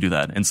wants to do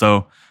that. And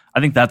so I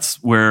think that's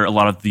where a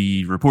lot of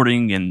the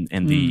reporting and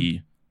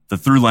the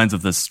through lines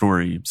of this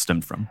story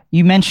stemmed from.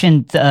 You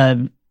mentioned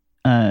Donnie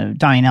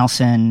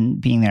Nelson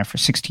being there for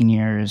 16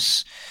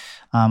 years.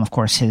 Of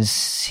course,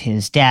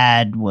 his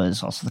dad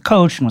was also the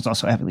coach and was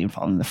also heavily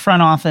involved in the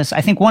front office. I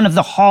think one of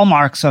the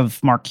hallmarks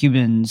of Mark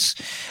Cuban's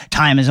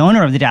time as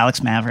owner of the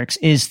Dallas Mavericks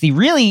is the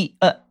really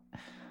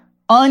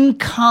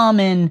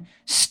uncommon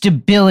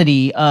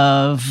stability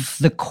of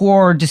the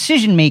core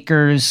decision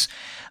makers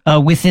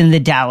within the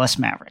Dallas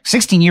Mavericks.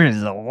 16 years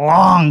is a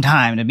long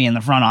time to be in the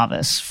front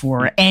office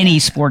for any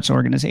sports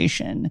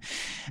organization.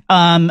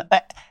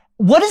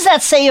 What does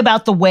that say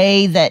about the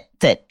way that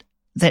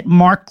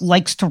Mark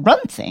likes to run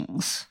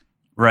things?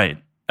 Right.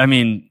 I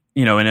mean,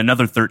 in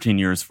another 13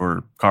 years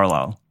for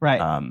Carlisle,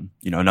 right.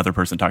 Another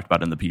person talked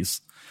about in the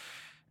piece,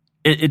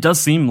 it does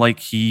seem like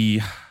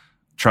he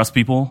trusts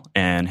people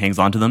and hangs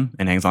on to them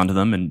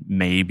and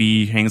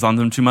maybe hangs on to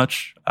them too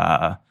much.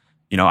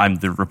 I'm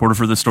the reporter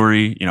for the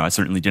story. I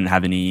certainly didn't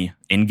have any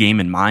end game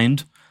in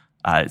mind.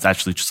 It's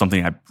actually just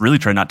something I really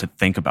try not to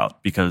think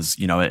about because,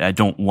 I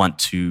don't want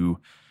to,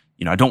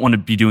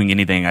 be doing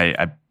anything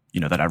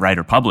that I write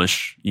or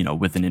publish,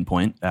 with an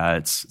endpoint.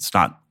 It's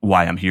not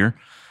why I'm here.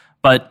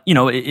 But,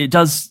 it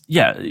does,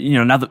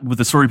 now that with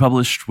the story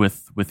published,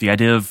 with the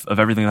idea of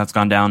everything that's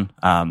gone down,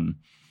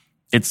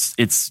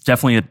 it's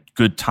definitely a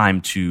good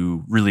time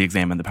to really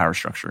examine the power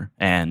structure.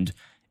 And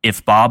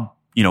if Bob,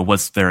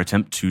 was their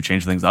attempt to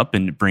change things up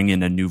and bring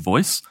in a new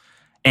voice,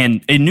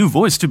 and a new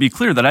voice, to be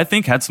clear, that I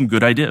think had some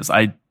good ideas.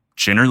 I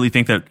generally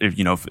think that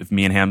if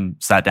me and him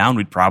sat down,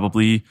 we'd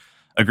probably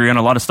agree on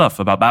a lot of stuff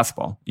about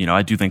basketball.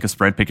 I do think a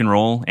spread pick and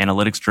roll,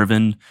 analytics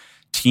driven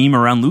team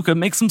around Luka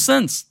makes some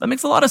sense. That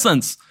makes a lot of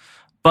sense.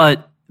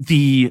 But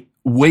the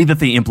way that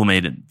they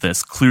implemented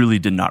this clearly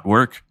did not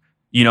work.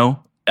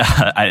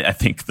 I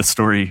think the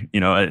story,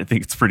 I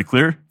think it's pretty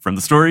clear from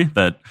the story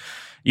that,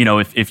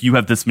 if you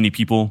have this many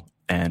people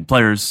and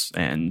players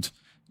and,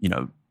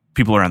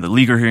 people around the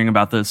league are hearing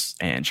about this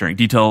and sharing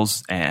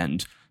details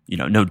and,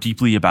 know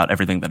deeply about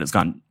everything that has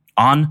gone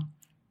on,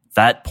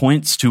 that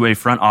points to a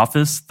front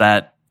office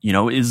that,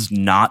 is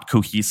not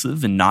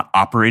cohesive and not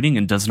operating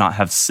and does not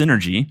have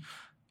synergy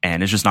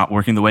and is just not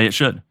working the way it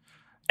should.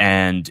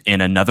 And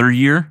in another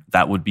year,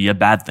 that would be a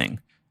bad thing.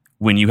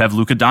 When you have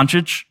Luka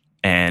Doncic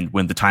and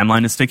when the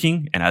timeline is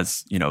ticking and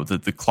as,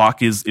 the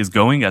clock is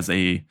going as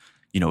a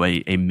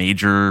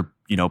major,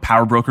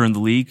 power broker in the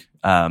league,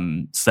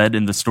 said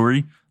in the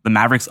story, the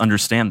Mavericks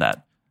understand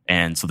that.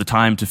 And so the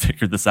time to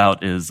figure this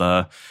out is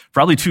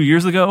probably 2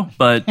 years ago,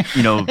 but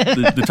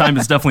the time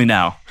is definitely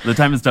now. The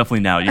time is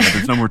definitely now.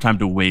 There's no more time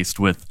to waste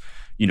with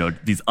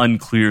these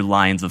unclear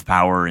lines of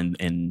power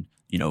and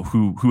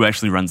who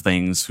actually runs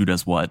things, who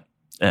does what,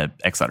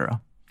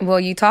 etc. Well,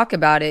 you talk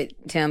about it,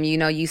 Tim.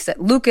 You said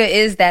Luka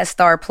is that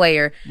star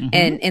player,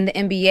 and in the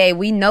NBA,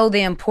 we know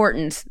the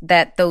importance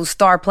that those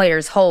star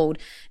players hold.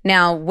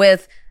 Now,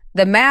 with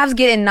The Mavs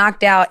getting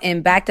knocked out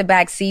in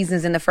back-to-back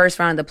seasons in the first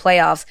round of the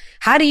playoffs.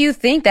 How do you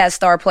think that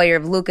star player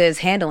of Luka is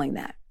handling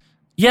that?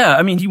 Yeah,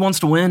 I mean, he wants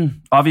to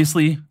win,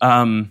 obviously.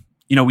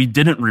 We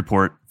didn't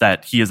report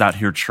that he is out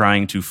here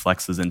trying to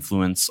flex his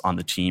influence on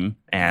the team,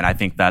 and I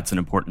think that's an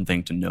important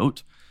thing to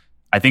note.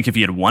 I think if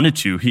he had wanted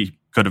to, he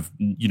could have,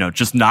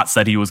 just not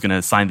said he was going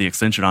to sign the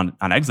extension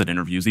on exit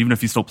interviews, even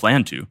if he still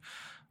planned to.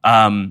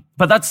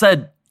 But that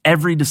said,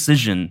 every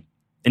decision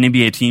an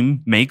NBA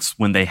team makes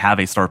when they have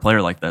a star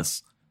player like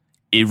this,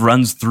 it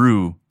runs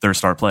through their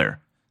star player.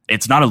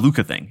 It's not a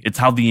Luka thing. It's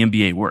how the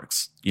NBA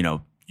works.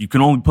 You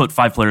can only put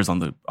 5 players on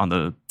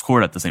the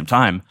court at the same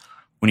time.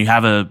 When you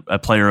have a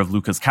player of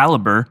Luka's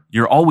caliber,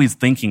 you're always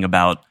thinking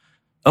about,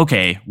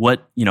 okay,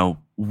 what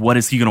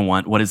is he going to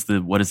want? What is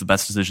the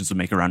best decisions to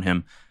make around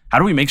him? How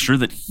do we make sure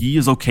that he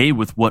is okay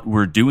with what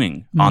we're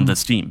doing on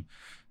this team?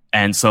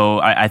 And so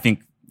I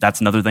think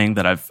that's another thing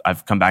that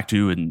I've come back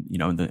to, and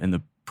in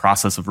the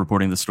process of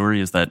reporting the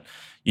story, is that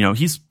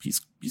he's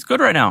good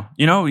right now.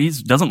 He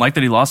doesn't like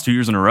that he lost 2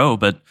 years in a row,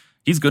 but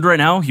he's good right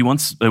now. He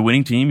wants a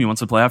winning team. He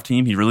wants a playoff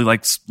team. He really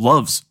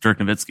loves Dirk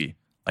Nowitzki.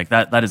 Like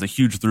that is a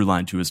huge through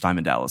line to his time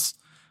in Dallas.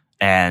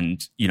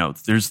 And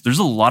there's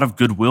a lot of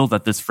goodwill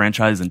that this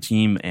franchise and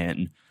team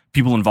and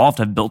people involved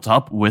have built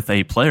up with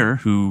a player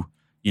who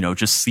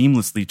just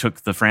seamlessly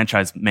took the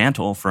franchise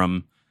mantle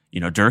from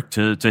Dirk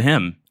to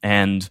him.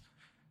 And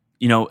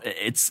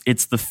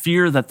it's the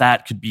fear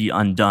that could be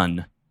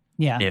undone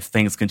if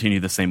things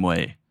continue the same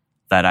way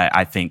that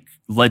I think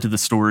led to the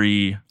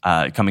story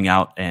coming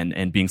out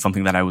and being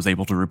something that I was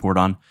able to report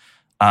on.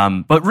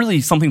 But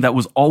really something that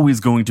was always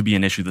going to be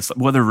an issue,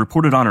 whether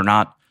reported on or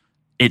not.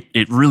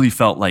 It really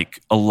felt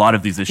like a lot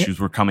of these issues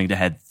were coming to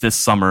head this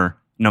summer.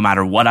 No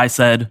matter what I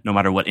said, no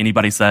matter what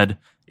anybody said,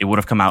 it would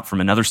have come out from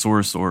another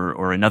source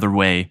or another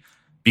way,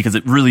 because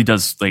it really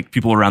does, like,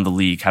 people around the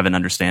league have an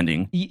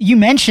understanding. You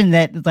mentioned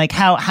that, like,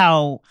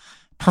 how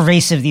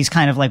pervasive these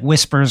kind of like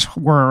whispers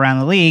were around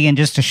the league. And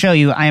just to show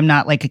you, I am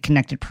not like a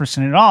connected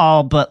person at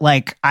all, but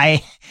like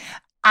I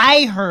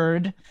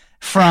heard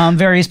from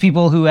various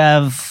people who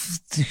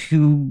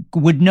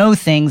would know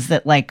things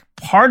that, like,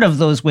 part of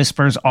those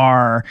whispers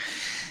are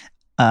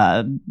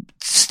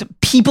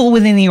people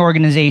within the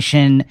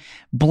organization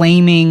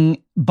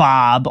blaming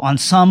Bob on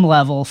some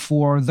level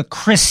for the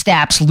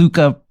Kristaps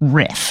Luka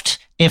rift,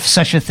 if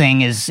such a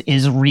thing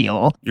is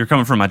real. You're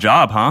coming from my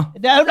job, huh?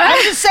 No,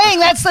 I'm just saying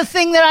that's the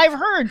thing that I've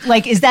heard.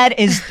 Like,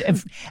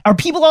 are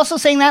people also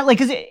saying that?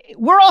 Like,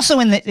 we're also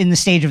in the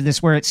stage of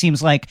this where it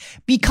seems like,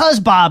 because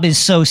Bob is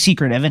so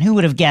secretive, and who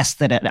would have guessed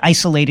that an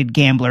isolated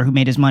gambler who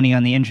made his money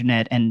on the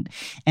internet and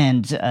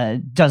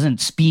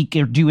doesn't speak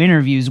or do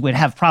interviews would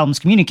have problems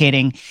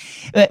communicating.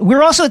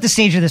 We're also at the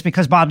stage of this,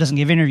 because Bob doesn't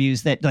give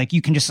interviews, that like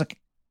you can just like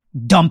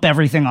dump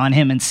everything on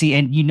him and see,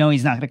 and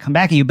he's not going to come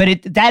back at you.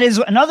 But that is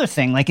another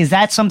thing. Like, is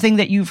that something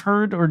that you've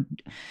heard, or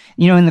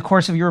in the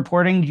course of your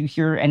reporting, did you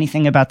hear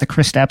anything about the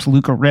Kristaps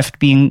Luka rift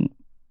being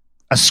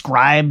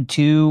ascribed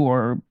to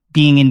or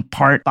being in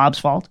part Bob's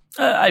fault?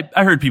 I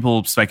heard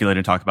people speculate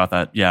and talk about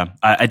that. Yeah,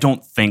 I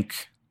don't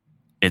think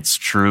it's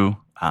true.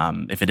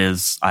 If it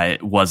is,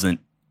 it wasn't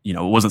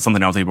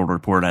something I was able to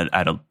report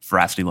at a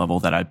veracity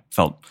level that I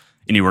felt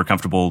anywhere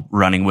comfortable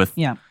running with.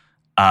 Yeah.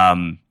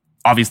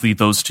 Obviously,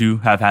 those two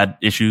have had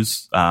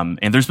issues, and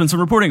there's been some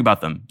reporting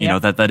about them.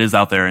 That is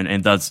out there,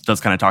 and does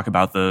kind of talk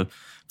about the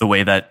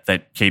way that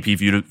KP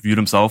viewed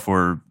himself,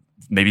 or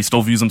maybe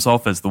still views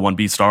himself, as the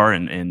 1B star,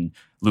 and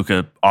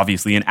Luka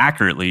obviously and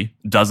accurately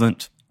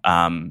doesn't.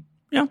 I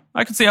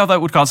could see how that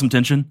would cause some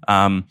tension.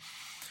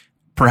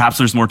 Perhaps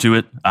there's more to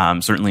it.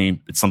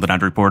 Certainly, it's something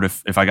I'd report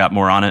if I got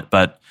more on it.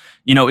 But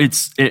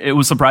it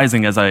was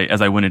surprising as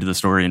I went into the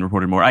story and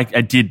reported more. I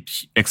did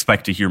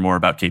expect to hear more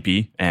about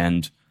KP,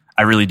 and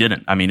I really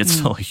didn't. I mean, it's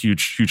still a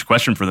huge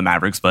question for the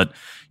Mavericks, but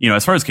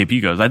as far as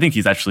KP goes, I think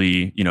he's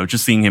actually,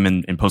 just seeing him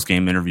in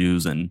post-game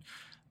interviews and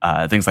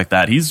things like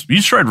that, he's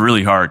tried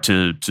really hard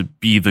to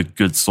be the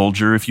good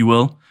soldier, if you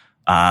will.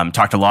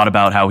 Talked a lot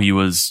about how he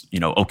was,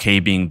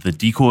 okay being the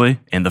decoy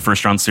in the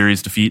first round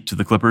series defeat to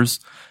the Clippers.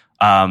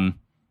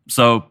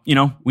 So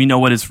we know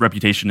what his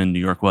reputation in New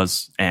York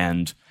was,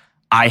 and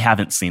I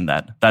haven't seen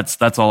that.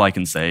 That's all I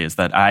can say, is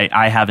that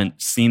I haven't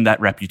seen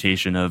that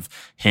reputation of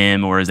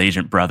him or his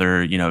agent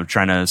brother,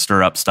 trying to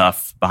stir up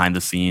stuff behind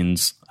the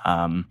scenes.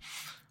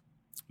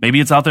 Maybe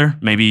it's out there.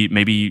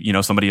 Maybe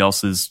somebody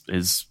else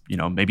is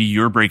maybe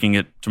you're breaking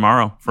it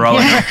tomorrow for all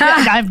I know.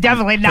 I'm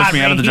definitely not. Push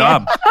me out of the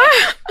job.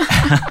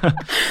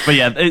 But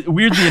yeah,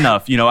 weirdly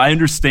enough, I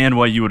understand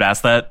why you would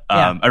ask that.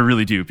 I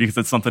really do, because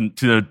it's something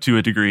to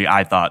a degree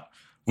I thought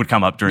would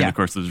come up during the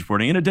course of this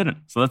reporting, and it didn't.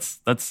 So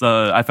that's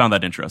I found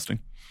that interesting.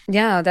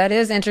 Yeah, that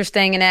is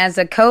interesting. And as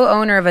a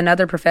co-owner of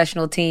another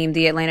professional team,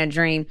 the Atlanta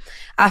Dream,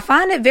 I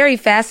find it very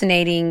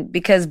fascinating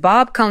because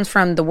Bob comes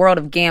from the world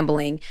of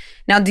gambling.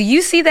 Now, do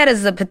you see that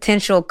as a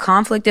potential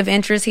conflict of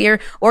interest here,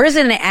 or is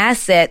it an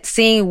asset,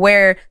 seeing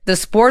where the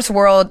sports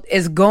world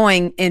is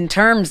going in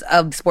terms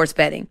of sports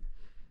betting?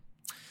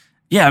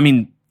 Yeah, I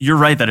mean, you're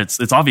right that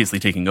it's obviously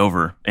taking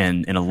over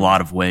in a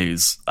lot of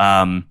ways.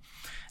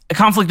 A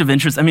conflict of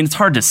interest. I mean, it's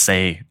hard to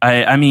say.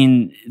 I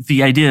mean,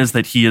 the idea is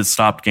that he has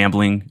stopped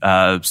gambling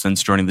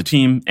since joining the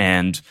team,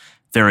 and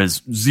there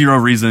is zero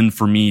reason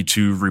for me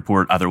to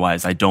report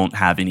otherwise. I don't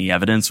have any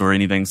evidence or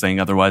anything saying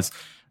otherwise.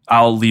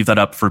 I'll leave that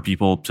up for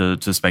people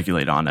to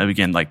speculate on.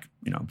 Again, like,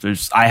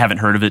 I haven't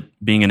heard of it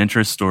being an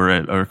interest or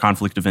a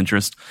conflict of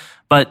interest.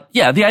 But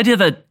yeah, the idea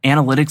that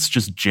analytics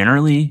just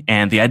generally,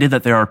 and the idea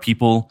that there are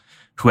people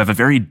who have a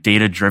very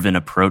data-driven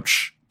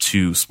approach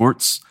to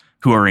sports,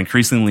 who are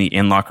increasingly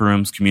in locker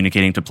rooms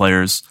communicating to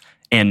players,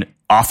 and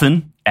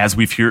often, as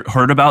we've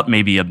heard about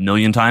maybe a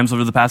million times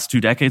over the past 2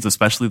 decades,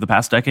 especially the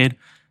past decade,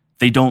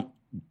 they don't,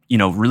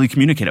 really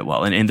communicate it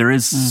well. And there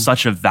is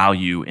such a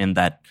value in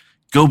that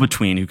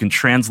go-between who can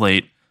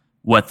translate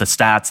what the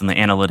stats and the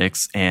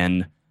analytics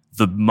and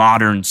the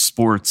modern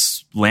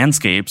sports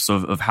landscapes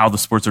of how the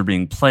sports are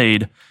being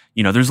played.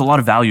 There's a lot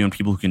of value in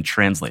people who can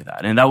translate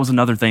that. And that was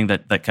another thing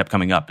that kept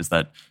coming up, is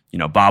that,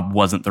 Bob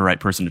wasn't the right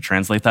person to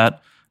translate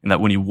that. And that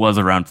when he was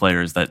around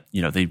players that,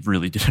 they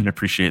really didn't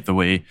appreciate the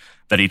way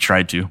that he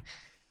tried to.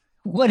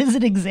 What is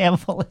an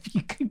example, if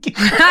you could give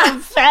me? I'm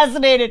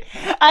fascinated.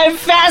 I'm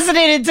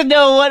fascinated to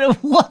know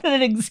what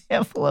an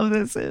example of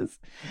this is.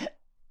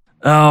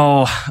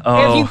 Oh.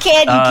 If you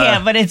can, you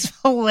can, but it's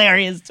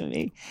hilarious to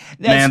me.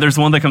 There's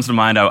one that comes to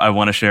mind I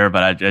want to share,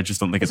 but I just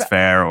don't think it's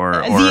fair or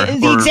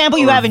the example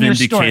you have in your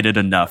story. Vindicated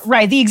enough.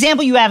 Right. The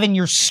example you have in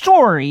your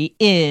story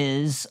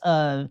is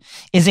a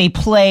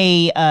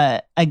play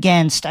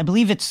against, I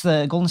believe it's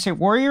the Golden State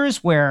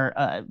Warriors,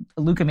 where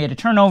Luka made a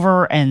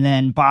turnover and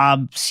then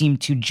Bob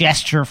seemed to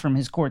gesture from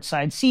his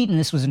courtside seat, and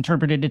this was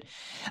interpreted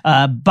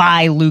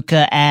by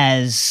Luka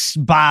as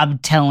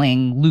Bob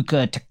telling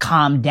Luka to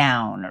calm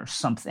down or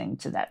something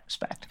to that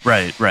respect.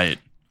 Right.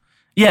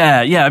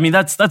 Yeah. I mean,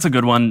 that's a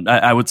good one.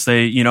 I would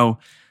say,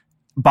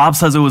 Bob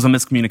says it was a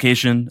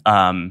miscommunication,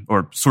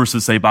 or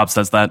sources say Bob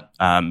says that.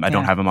 I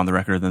don't have him on the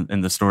record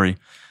in the story.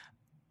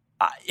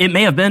 It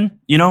may have been,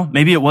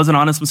 maybe it was an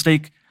honest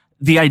mistake.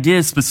 The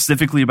idea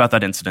specifically about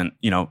that incident,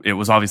 it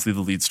was obviously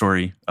the lead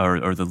story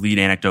or the lead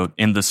anecdote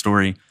in the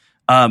story.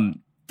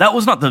 That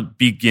was not the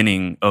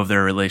beginning of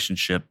their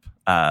relationship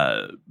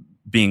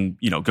being,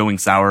 going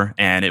sour,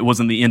 and it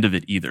wasn't the end of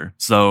it either.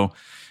 So,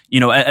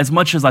 as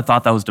much as I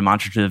thought that was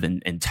demonstrative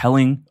and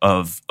telling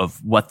of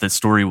what the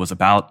story was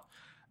about,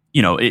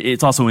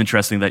 it's also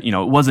interesting that, it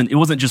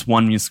wasn't just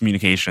one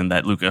miscommunication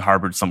that Luka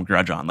harbored some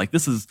grudge on. Like,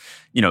 this is,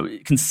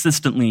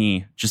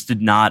 consistently just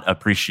did not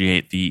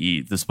appreciate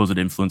the supposed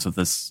influence of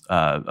this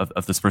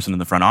of this person in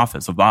the front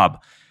office, of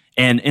Bob.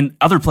 And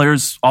other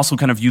players also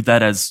kind of viewed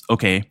that as,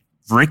 okay,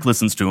 Rick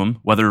listens to him,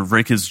 whether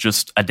Rick is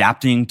just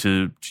adapting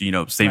to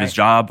save his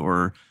job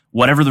or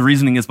whatever the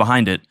reasoning is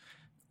behind it.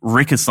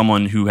 Rick is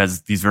someone who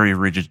has these very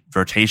rigid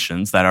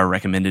rotations that are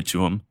recommended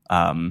to him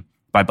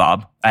by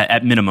Bob,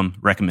 at minimum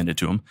recommended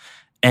to him.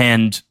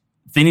 And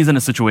then he's in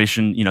a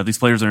situation, these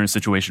players are in a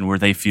situation where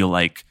they feel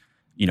like,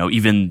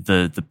 even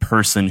the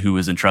person who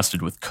is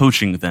entrusted with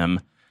coaching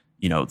them,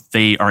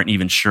 they aren't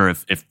even sure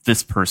if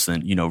this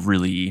person,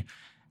 really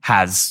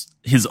has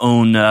his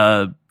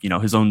own,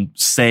 his own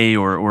say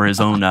or his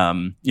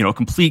own,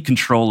 complete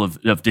control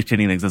of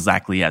dictating things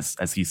exactly as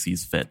he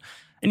sees fit.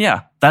 And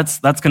yeah, that's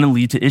going to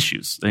lead to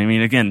issues. I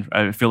mean, again,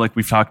 I feel like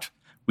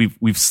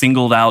we've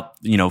singled out,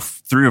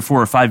 3 or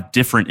 4 or 5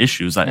 different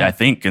issues, I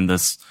think, in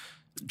this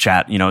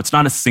chat. It's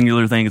not a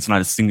singular thing. It's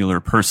not a singular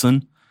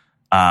person.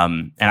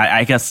 And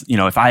I guess,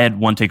 if I had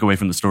one takeaway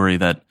from the story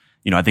that,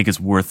 I think is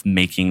worth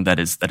making that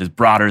is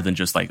broader than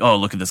just like, oh,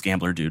 look at this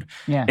gambler dude.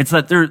 Yeah. It's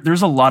that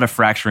there's a lot of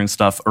fracturing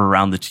stuff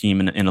around the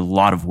team in a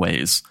lot of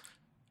ways.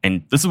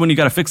 And this is when you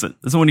got to fix it.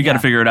 This is when you got to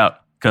figure it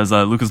out, because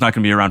Luka's not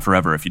going to be around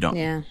forever if you don't.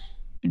 Yeah.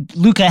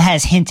 Luka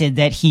has hinted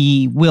that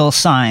he will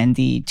sign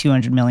the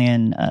 $200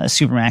 million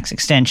Supermax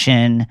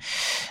extension.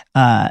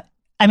 I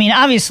mean,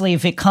 obviously,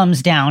 if it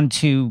comes down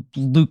to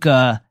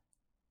Luka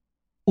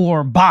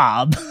or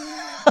Bob,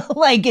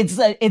 like it's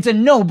a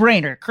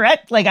no-brainer,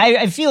 correct? Like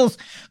I feel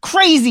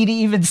crazy to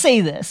even say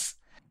this.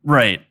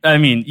 Right. I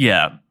mean,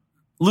 yeah.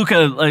 Luka,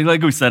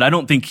 like we said, I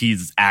don't think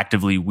he's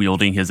actively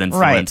wielding his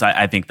influence. Right.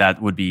 I think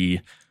that would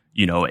be,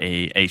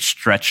 a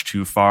stretch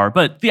too far.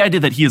 But the idea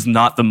that he is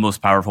not the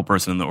most powerful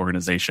person in the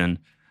organization,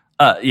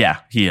 yeah,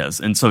 he is.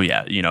 And so,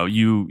 yeah,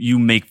 you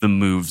make the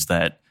moves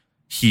that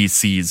he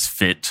sees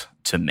fit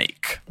to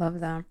make. Love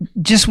that.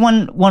 Just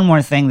one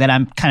more thing that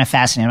I'm kind of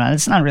fascinated about.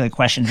 It's not really a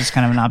question, just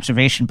kind of an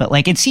observation. But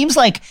like, it seems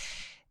like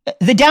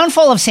the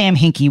downfall of Sam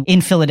Hinkie in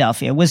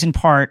Philadelphia was in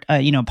part,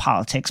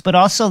 politics, but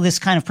also this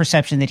kind of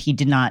perception that he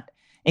did not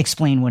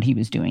explain what he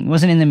was doing. He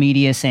wasn't in the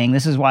media saying,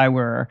 this is why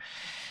we're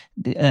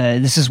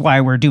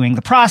doing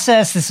the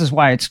process. This is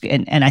why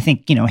and I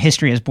think,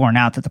 history has borne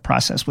out that the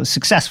process was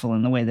successful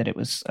in the way that it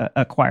was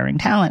acquiring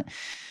talent.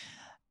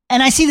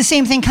 And I see the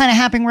same thing kind of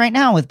happening right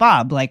now with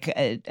Bob. Like,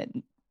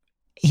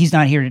 he's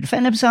not here to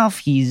defend himself.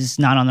 He's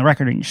not on the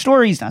record in your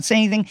story. He's not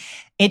saying anything.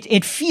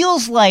 it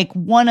feels like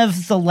one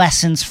of the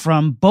lessons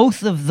from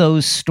both of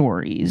those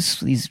stories,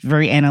 these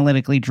very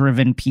analytically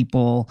driven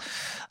people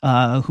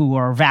who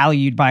are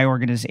valued by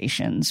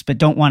organizations but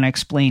don't want to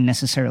explain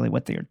necessarily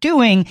what they're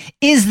doing,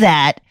 is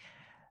that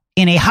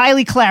in a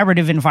highly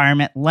collaborative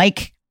environment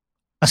like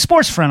a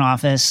sports front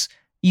office,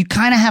 you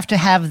kind of have to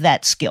have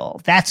that skill.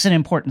 That's an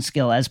important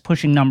skill as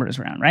pushing numbers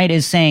around, right?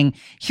 Is saying,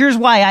 here's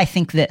why I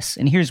think this,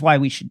 and here's why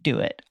we should do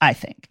it, I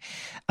think.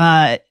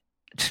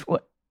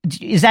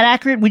 Is that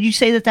accurate? Would you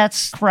say that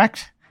that's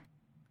correct?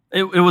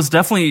 It was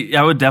definitely,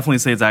 I would definitely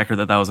say it's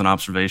accurate that was an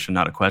observation,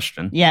 not a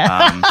question. Yeah.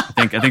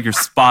 I think you're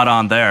spot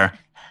on there.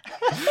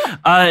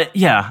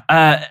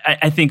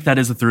 I think that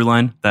is a through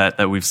line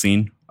that we've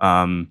seen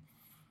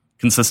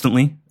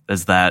consistently,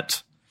 is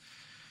that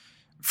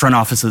front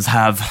offices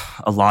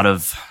have a lot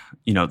of,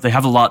 they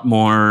have a lot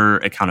more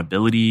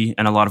accountability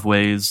in a lot of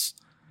ways,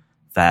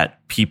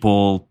 that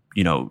people,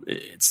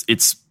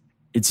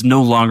 it's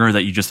no longer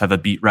that you just have a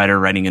beat writer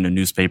writing in a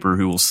newspaper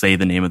who will say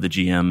the name of the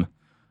GM.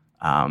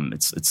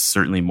 It's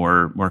certainly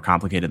more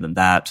complicated than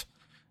that.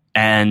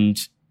 And,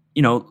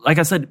 like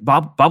I said,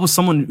 Bob was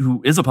someone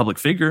who is a public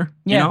figure,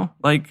 where,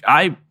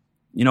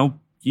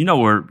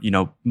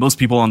 most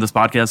people on this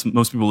podcast,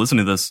 most people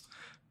listening to this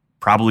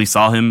probably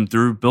saw him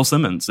through Bill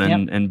Simmons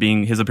and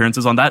being his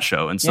appearances on that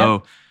show. And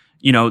so,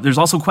 there's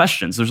also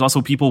questions. There's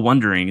also people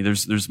wondering.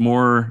 There's just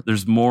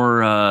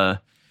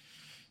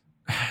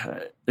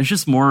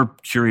more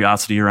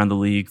curiosity around the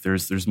league.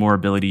 There's more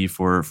ability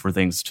for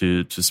things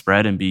to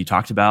spread and be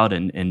talked about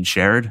and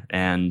shared.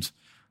 And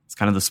it's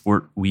kind of the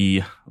sport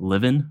we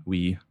live in,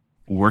 we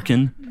work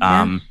in.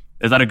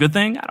 Is that a good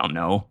thing? I don't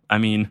know. I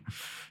mean,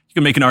 you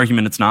can make an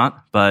argument it's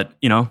not, but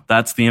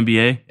that's the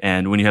NBA.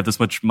 And when you have this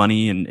much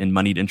money and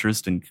moneyed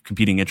interest and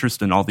competing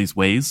interest in all these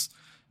ways,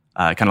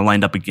 kind of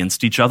lined up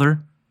against each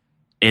other,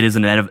 it is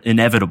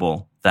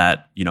inevitable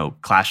that,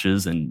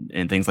 clashes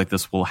and things like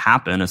this will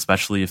happen,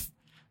 especially if,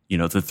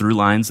 the through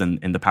lines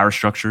and the power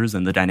structures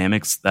and the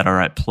dynamics that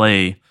are at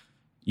play,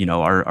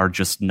 are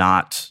just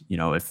not,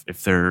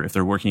 if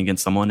they're working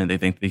against someone and they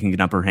think they can get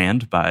an upper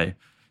hand by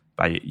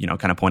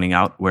kind of pointing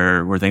out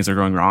where things are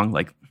going wrong,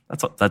 like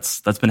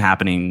that's been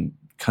happening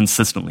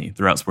consistently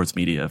throughout sports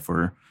media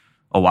for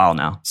a while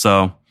now.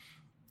 So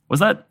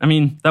that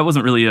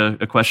wasn't really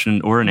a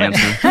question or an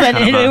answer. But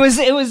it was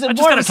I more just of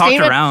kind a of talked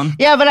statement. around.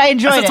 Yeah, but I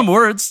enjoyed I said it. some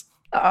words.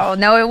 Oh,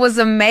 no, it was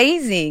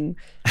amazing.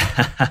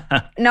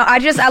 No,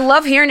 I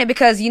love hearing it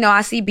because,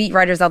 I see beat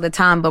writers all the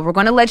time, but we're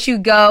going to let you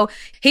go.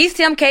 He's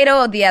Tim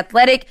Cato of The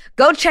Athletic.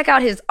 Go check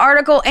out his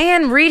article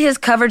and read his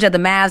coverage of the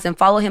Mavs and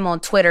follow him on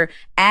Twitter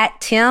at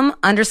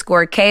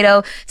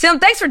Tim_Cato. Tim,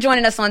 thanks for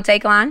joining us on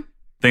Take Line.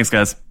 Thanks,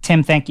 guys.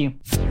 Tim, thank you.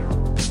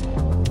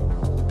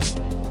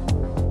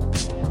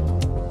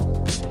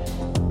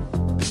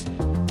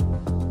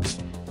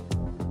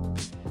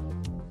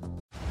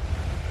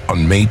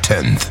 On May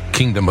 10th,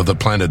 Kingdom of the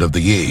Planet of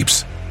the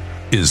Apes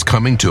is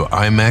coming to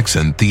IMAX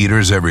and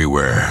theaters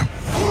everywhere.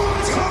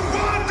 What a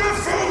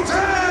wonderful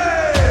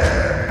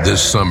day!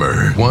 This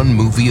summer, one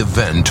movie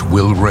event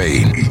will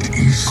reign. It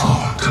is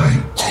our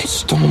time. They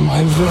stole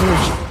my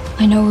village.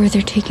 I know where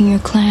they're taking your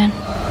clan.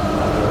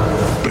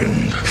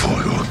 Bend for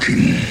your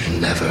king.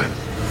 Never.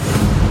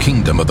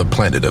 Kingdom of the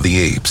Planet of the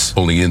Apes.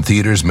 Only in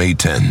theaters May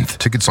 10th.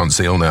 Tickets on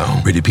sale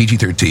now. Rated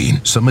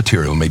PG-13. Some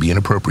material may be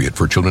inappropriate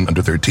for children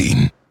under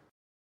 13.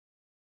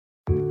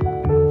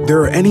 There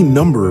are any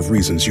number of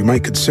reasons you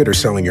might consider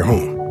selling your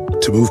home.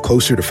 To move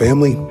closer to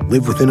family,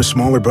 live within a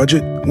smaller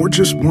budget, or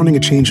just wanting a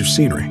change of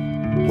scenery.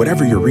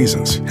 Whatever your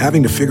reasons,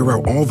 having to figure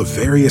out all the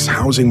various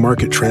housing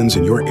market trends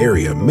in your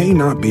area may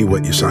not be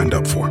what you signed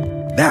up for.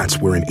 That's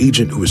where an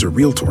agent who is a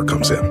realtor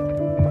comes in.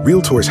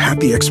 Realtors have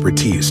the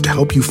expertise to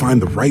help you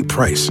find the right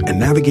price and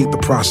navigate the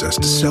process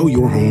to sell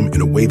your home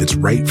in a way that's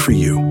right for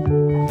you.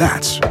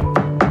 That's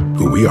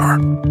who we are.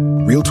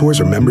 Realtors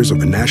are members of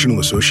the National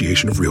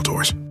Association of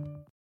Realtors.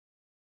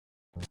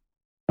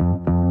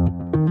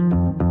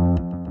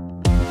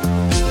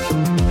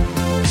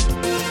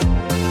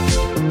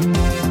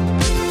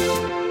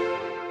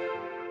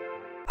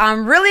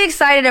 I'm really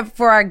excited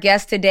for our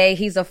guest today.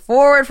 He's a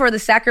forward for the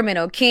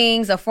Sacramento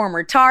Kings, a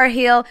former Tar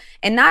Heel,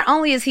 and not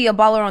only is he a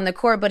baller on the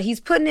court, but he's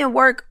putting in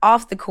work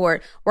off the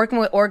court, working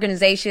with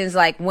organizations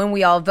like When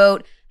We All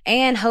Vote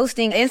and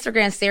hosting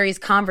Instagram series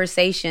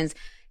Conversations.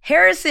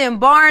 Harrison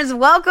Barnes,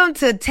 welcome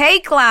to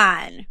Take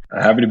Line.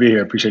 Happy to be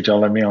here. Appreciate y'all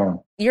letting me on.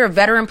 You're a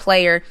veteran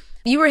player.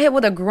 You were hit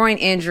with a groin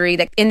injury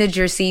that ended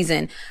your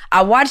season.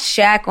 I watched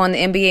Shaq on the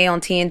NBA on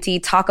TNT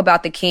talk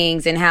about the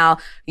Kings and how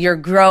you're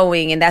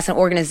growing, and that's an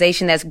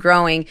organization that's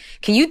growing.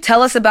 Can you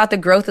tell us about the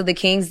growth of the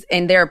Kings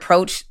and their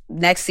approach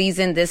next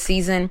season, this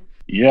season?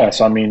 Yeah,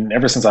 so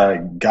ever since I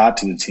got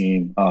to the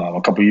team a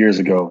couple of years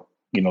ago,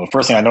 the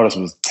first thing I noticed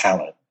was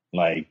talent.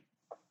 Like,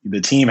 the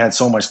team had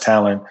so much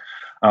talent,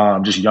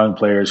 just young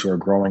players who are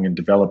growing and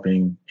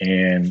developing.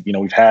 And,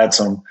 we've had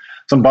some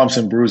bumps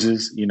and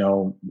bruises,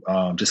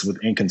 just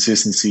with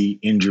inconsistency,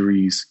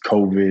 injuries,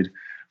 COVID.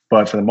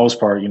 But for the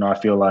most part, I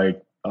feel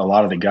like a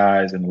lot of the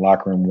guys in the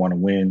locker room want to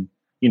win.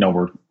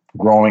 We're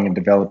growing and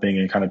developing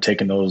and kind of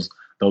taking those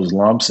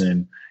lumps.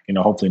 And,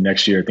 hopefully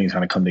next year things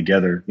kind of come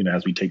together,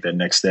 as we take that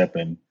next step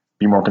and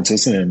be more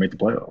consistent and make the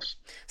playoffs.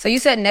 So you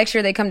said next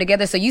year they come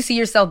together. So you see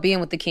yourself being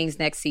with the Kings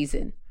next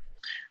season?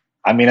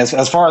 I mean,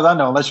 as far as I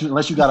know,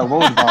 unless you got a road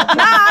bump.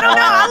 No, I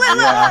don't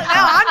know.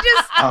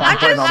 I'm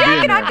just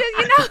checking.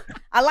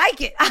 I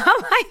like it.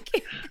 I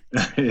like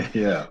it.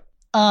 Yeah.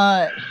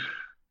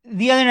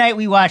 The other night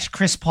we watched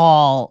Chris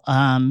Paul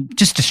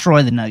just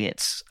destroy the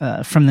Nuggets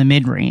from the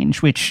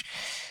mid-range, which,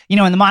 in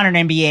the modern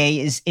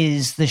NBA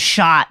is the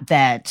shot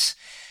that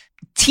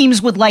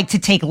teams would like to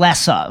take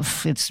less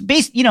of. It's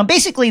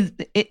basically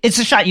it's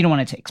a shot you don't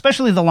want to take,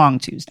 especially the long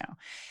twos now.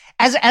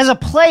 As a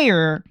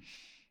player,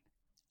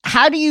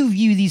 how do you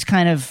view these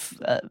kind of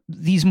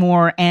these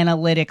more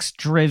analytics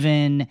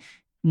driven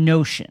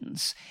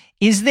notions?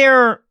 Is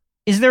there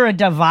a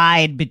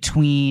divide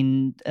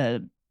between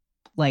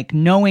like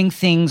knowing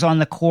things on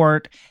the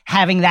court,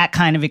 having that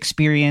kind of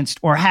experience,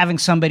 or having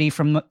somebody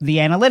from the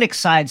analytics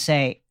side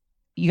say,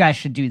 you guys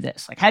should do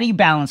this? Like, how do you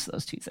balance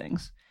those two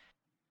things?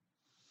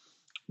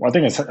 Well, I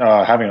think it's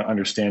having an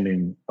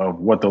understanding of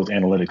what those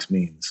analytics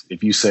means.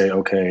 If you say,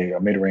 okay, a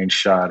mid-range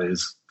shot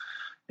is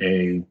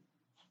a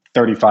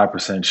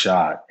 35%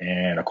 shot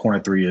and a corner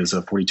three is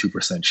a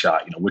 42%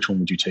 shot, which one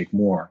would you take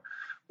more?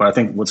 But I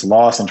think what's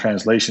lost in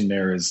translation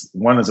there is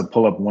one is a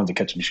pull-up and one's a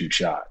catch and shoot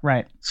shot.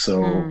 Right.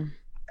 So,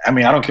 I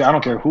mean, I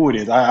don't care who it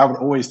is. I would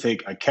always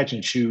take a catch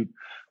and shoot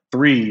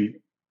three,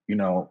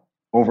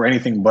 over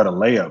anything but a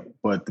layup.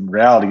 But the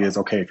reality is,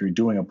 okay, if you're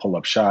doing a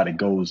pull-up shot, it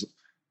goes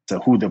to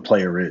who the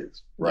player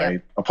is, right?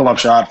 Yep. A pull-up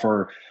shot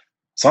for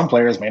some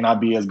players may not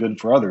be as good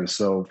for others.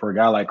 So for a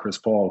guy like Chris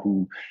Paul,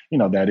 who,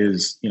 that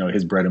is,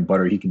 his bread and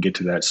butter, he can get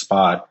to that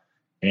spot.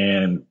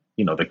 And,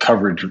 the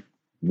coverage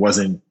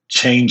wasn't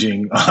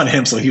changing on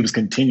him, so he was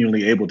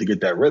continually able to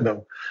get that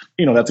rhythm.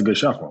 That's a good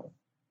shot for him.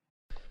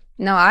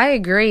 No, I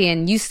agree.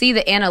 And you see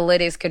the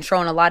analytics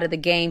controlling a lot of the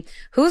game.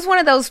 Who's one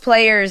of those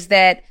players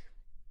that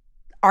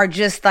are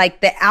just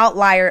like the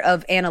outlier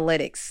of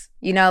analytics?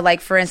 Like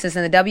for instance,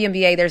 in the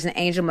WNBA, there's an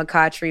Angel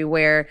McCoughtry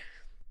where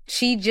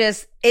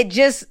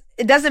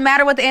it doesn't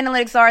matter what the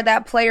analytics are.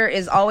 That player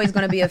is always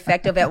going to be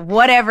effective at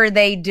whatever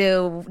they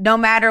do, no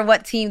matter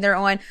what team they're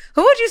on.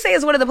 Who would you say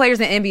is one of the players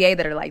in the NBA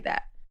that are like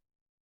that?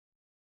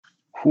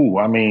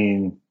 I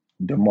mean,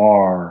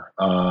 DeMar,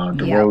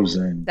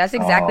 DeRozan. Yep. That's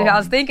exactly what I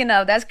was thinking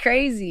of. That's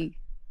crazy.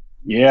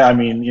 Yeah, I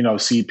mean,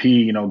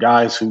 CP,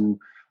 guys who,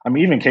 I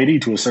mean, even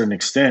KD to a certain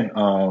extent,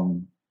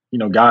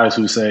 guys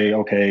who say,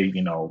 okay,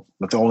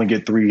 let's only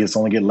get three, let's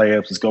only get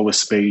layups, let's go with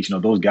space.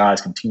 Those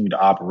guys continue to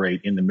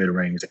operate in the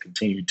mid-range, that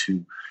continue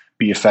to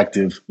be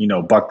effective,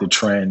 buck the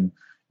trend.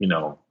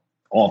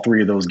 All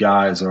three of those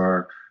guys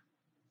are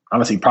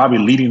honestly probably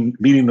leading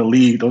the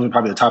league. Those are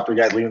probably the top three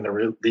guys leading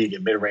the league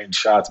in mid-range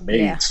shots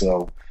made. Yeah.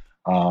 So,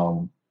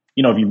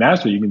 if you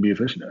master it, you can be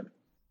efficient at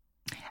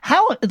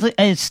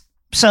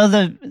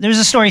it. There's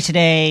a story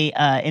today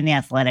in The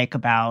Athletic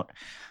about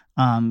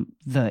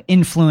the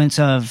influence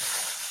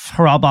of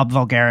Harald Bob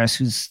Voulgaris,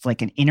 who's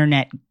like an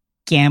internet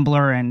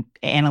gambler and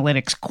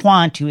analytics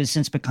quant who has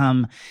since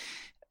become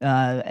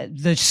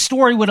the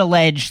story would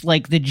allege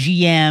like the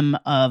GM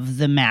of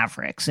the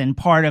Mavericks. And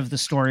part of the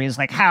story is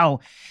like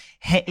how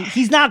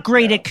he's not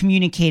great at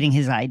communicating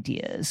his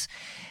ideas.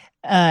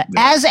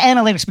 As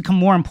analytics become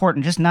more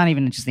important, just not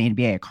even just the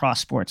NBA, across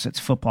sports, it's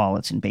football,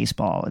 it's in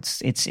baseball,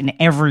 it's in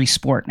every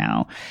sport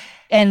now.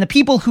 And the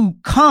people who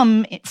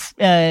come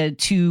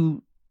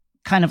to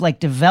kind of like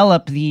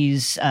develop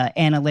these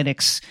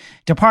analytics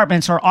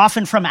departments are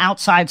often from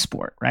outside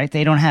sport, right?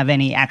 They don't have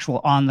any actual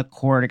on the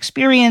court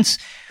experience.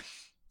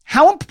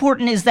 How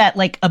important is that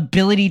like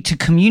ability to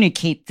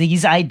communicate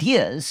these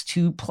ideas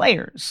to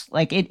players?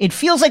 Like it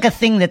feels like a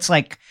thing that's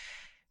like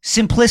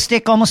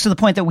simplistic, almost to the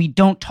point that we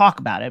don't talk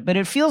about it, but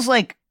it feels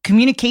like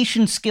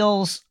communication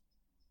skills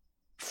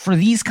for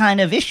these kind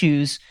of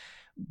issues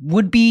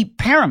would be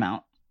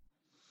paramount.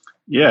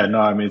 Yeah, no,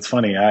 I mean, it's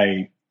funny.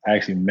 I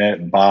actually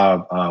met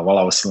Bob while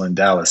I was still in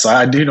Dallas. So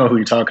I do know who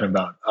you're talking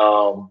about.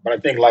 But I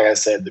think, like I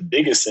said, the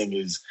biggest thing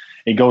is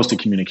it goes to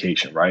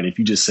communication, right? If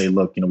you just say,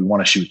 look, we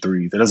want to shoot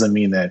threes, that doesn't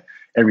mean that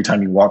every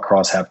time you walk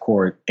across half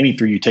court, any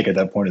three you take at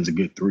that point is a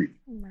good three.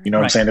 You know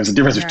what I'm saying? There's a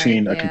difference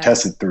between a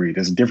contested three.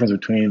 There's a difference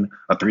between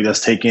a three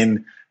that's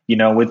taken,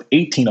 with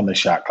 18 on the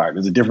shot clock.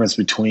 There's a difference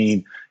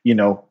between,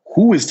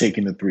 who is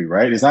taking the three,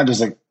 right? It's not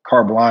just a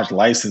carte blanche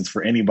license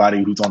for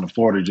anybody who's on the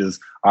floor to just,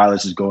 all right,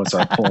 let's just go and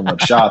start pulling up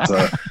shots.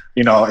 As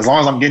long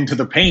as I'm getting to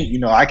the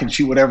paint, I can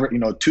shoot whatever,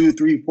 2,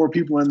 3, 4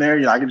 people in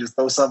there, I can just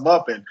throw something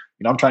up and,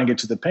 I'm trying to get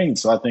to the paint.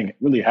 So I think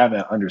really having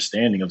that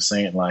understanding of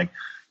saying like,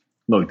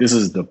 look, this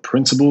is the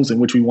principles in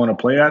which we want to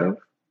play out of,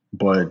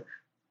 but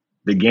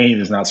the game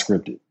is not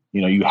scripted.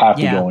 You have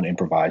to go and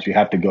improvise. You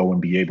have to go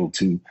and be able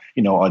to,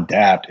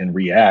 adapt and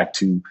react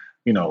to,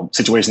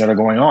 situations that are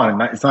going on.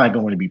 And it's not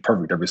going to be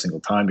perfect every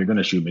single time. You're going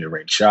to shoot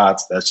mid-range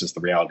shots. That's just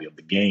the reality of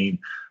the game.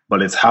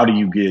 But it's how do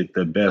you get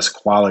the best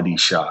quality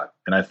shot?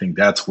 And I think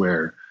that's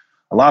where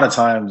a lot of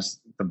times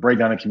the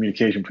breakdown in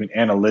communication between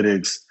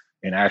analytics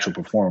and actual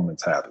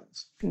performance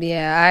happens.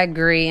 Yeah, I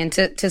agree. And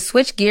to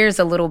switch gears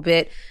a little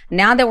bit,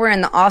 now that we're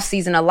in the off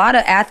season, a lot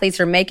of athletes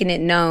are making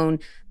it known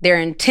their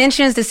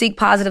intentions to seek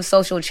positive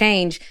social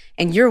change,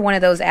 and you're one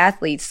of those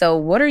athletes. So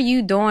what are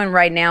you doing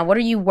right now? What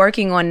are you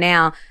working on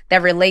now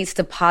that relates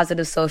to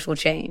positive social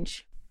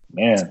change?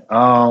 Man,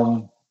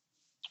 well,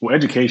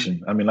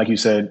 education. I mean, like you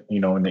said,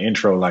 in the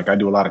intro, like I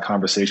do a lot of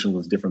conversations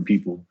with different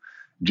people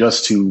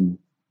just to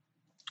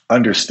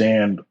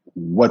understand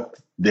what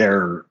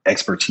their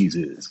expertise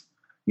is.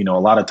 A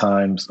lot of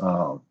times,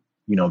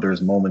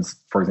 there's moments,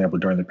 for example,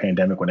 during the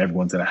pandemic when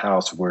everyone's in a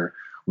house where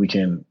we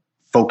can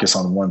focus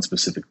on one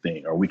specific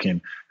thing, or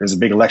there's a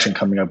big election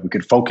coming up. We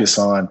could focus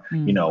on,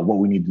 what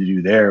we need to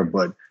do there.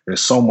 But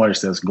there's so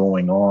much that's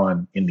going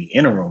on in the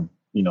interim,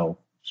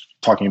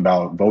 talking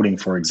about voting,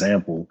 for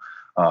example,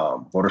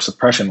 voter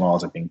suppression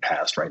laws are being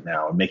passed right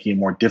now and making it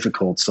more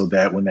difficult so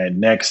that when that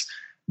next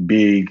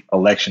big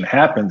election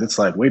happens, it's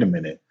like, wait a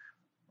minute,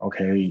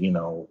 okay,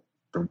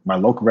 my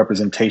local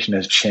representation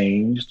has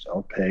changed.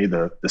 Okay,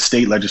 the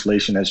state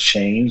legislation has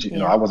changed.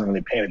 I wasn't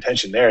really paying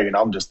attention there.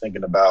 I'm just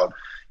thinking about,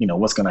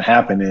 what's going to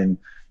happen in,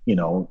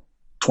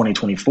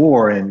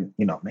 2024. And,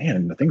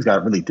 man, the things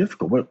got really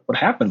difficult. What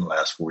happened in the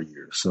last 4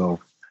 years? So,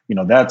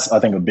 that's, I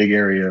think, a big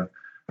area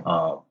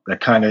that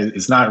kind of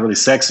is not really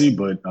sexy,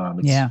 but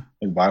it's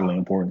vitally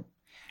important.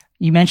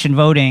 You mentioned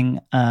voting.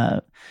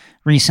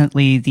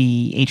 Recently,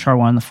 the H.R.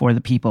 1, the For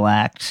the People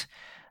Act,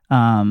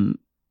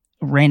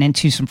 ran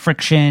into some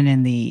friction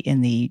in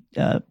the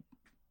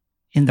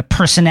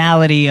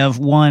personality of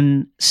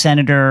one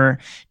senator,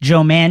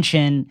 Joe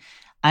Manchin.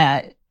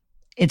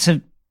 It's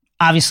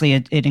obviously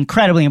an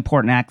incredibly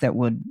important act that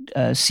would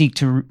seek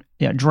to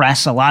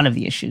address a lot of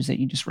the issues that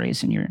you just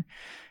raised in your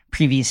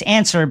previous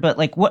answer. But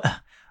like,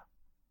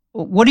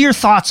 what are your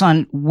thoughts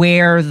on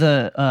where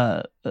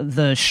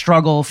the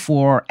struggle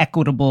for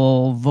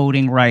equitable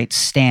voting rights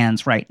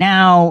stands right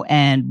now,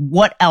 and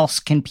what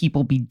else can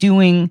people be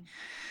doing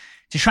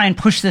to try and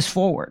push this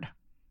forward?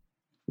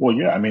 Well,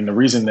 yeah. I mean, the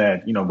reason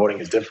that, voting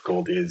is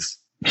difficult is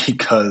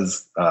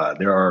because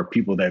there are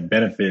people that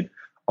benefit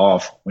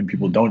off when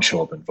people don't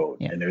show up and vote.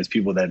 Yeah. And there's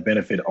people that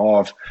benefit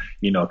off,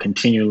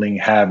 continually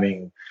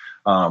having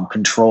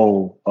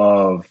control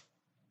of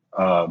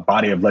a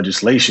body of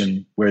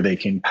legislation where they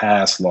can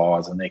pass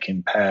laws and they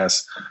can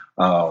pass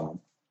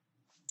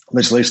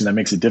legislation that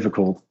makes it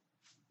difficult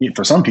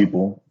for some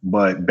people,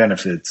 but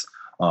benefits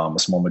a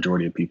small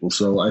majority of people.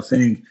 So I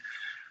think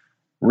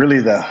really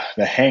the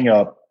hang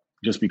up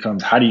just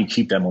becomes, how do you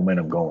keep that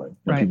momentum going?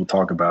 When people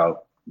talk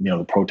about,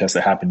 the protests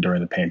that happened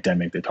during the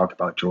pandemic, they talked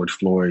about George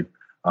Floyd.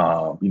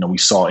 We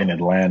saw in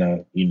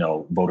Atlanta,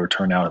 voter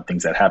turnout and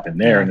things that happened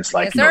there. And it's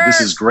like,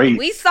 this is great.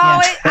 We saw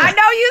it. I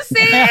know you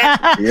see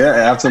it.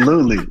 Yeah,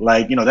 absolutely.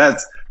 Like,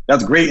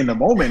 that's great in the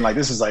moment. Like,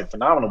 this is like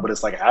phenomenal, but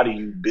it's like, how do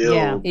you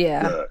build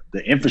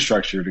the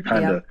infrastructure to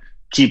kind of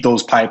keep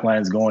those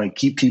pipelines going,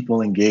 keep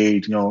people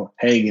engaged,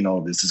 hey,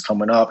 this is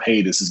coming up.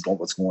 Hey, this is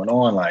what's going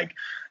on. Like,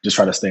 just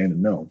try to stay in the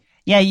know.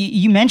 Yeah.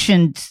 You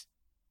mentioned,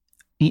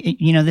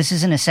 this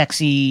isn't a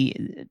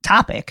sexy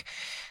topic.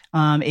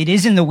 It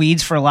is in the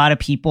weeds for a lot of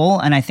people.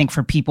 And I think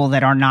for people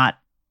that are not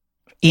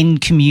in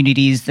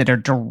communities that are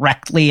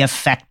directly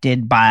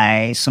affected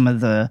by some of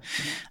the,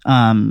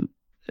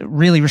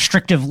 really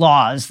restrictive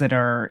laws that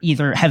are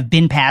either have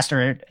been passed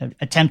or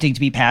attempting to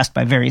be passed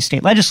by various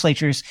state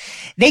legislatures,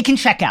 they can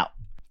check out.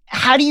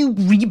 How do you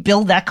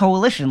rebuild that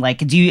coalition? Like,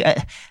 do you,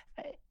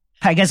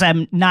 I guess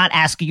I'm not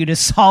asking you to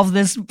solve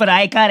this, but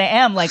I kind of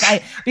am, like,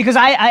 because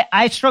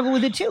I struggle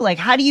with it too. Like,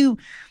 how do you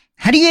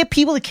get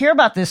people to care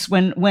about this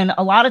when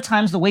a lot of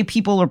times the way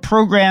people are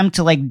programmed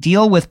to like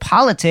deal with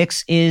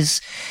politics is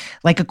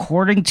like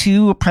according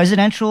to a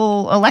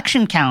presidential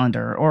election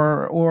calendar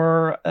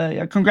or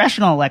a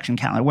congressional election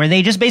calendar where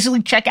they just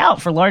basically check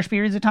out for large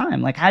periods of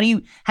time? Like, how do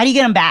you get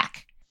them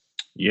back?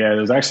 Yeah,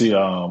 there was actually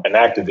an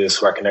activist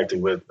who I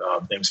connected with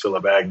named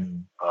Philip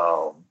Agnew.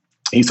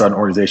 He started an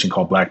organization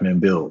called Black Men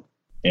Build.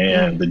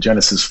 And the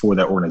genesis for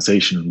that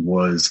organization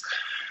was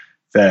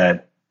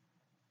that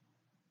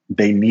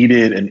they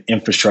needed an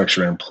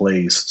infrastructure in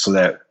place so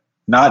that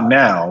not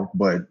now,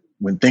 but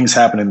when things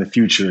happen in the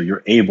future,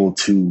 you're able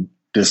to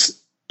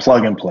just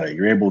plug and play.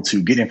 You're able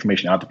to get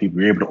information out to people.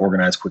 You're able to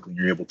organize quickly.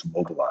 You're able to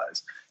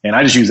mobilize. And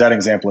I just use that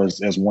example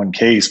as one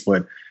case,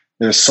 but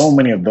there's so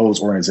many of those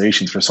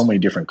organizations for so many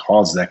different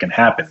causes that can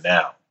happen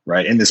now,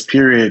 right? In this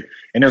period,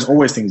 and there's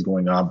always things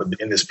going on, but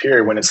in this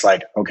period when it's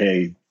like,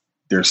 okay,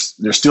 there's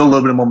still a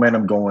little bit of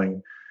momentum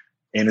going,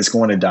 and it's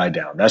going to die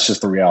down. That's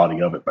just the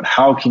reality of it. But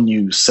how can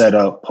you set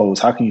up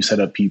posts? How can you set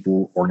up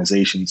people,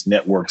 organizations,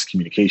 networks,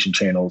 communication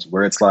channels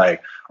where it's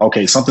like,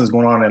 okay, something's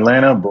going on in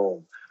Atlanta,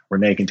 boom,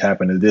 Renee can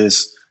tap into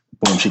this,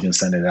 boom, she can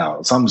send it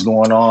out. Something's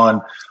going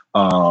on,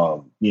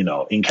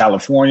 in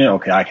California,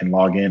 okay, I can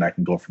log in, I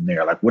can go from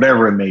there. Like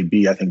whatever it may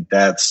be, I think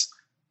that's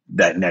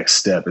that next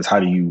step is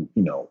how do you,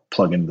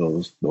 plug in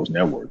those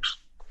networks.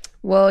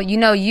 Well,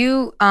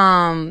 you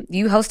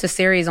host a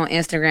series on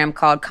Instagram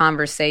called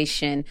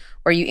Conversation,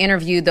 where you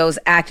interview those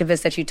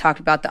activists that you talked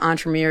about, the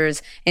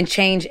entrepreneurs and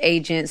change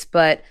agents.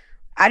 But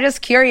I'm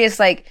just curious,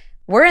 like,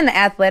 we're in the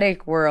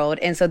athletic world.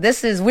 And so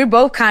we're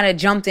both kind of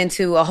jumped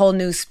into a whole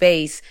new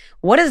space.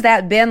 What has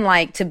that been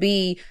like to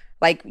be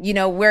like,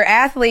 we're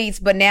athletes,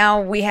 but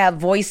now we have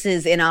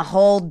voices in a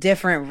whole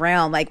different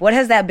realm. Like, what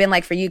has that been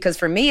like for you? Because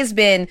for me, it's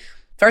been,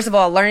 first of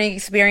all, a learning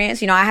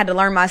experience. I had to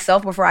learn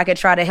myself before I could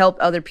try to help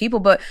other people.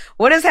 But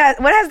what has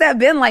that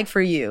been like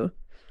for you?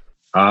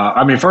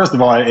 First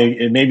of all,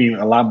 it made me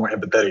a lot more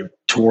empathetic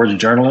towards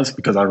journalists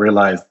because I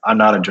realized I'm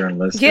not a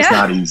journalist. Yeah. It's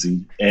not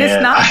easy. And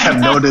it's not.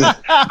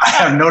 I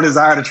have no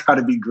desire to try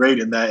to be great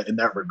in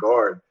that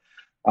regard.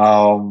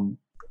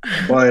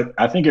 But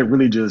I think it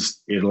really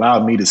it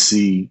allowed me to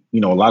see, a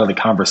lot of the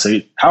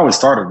conversation. How it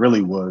started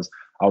really was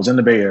I was in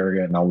the Bay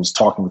Area and I was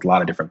talking with a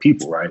lot of different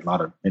people, right? A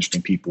lot of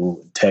interesting people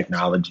in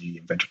technology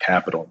and venture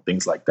capital and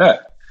things like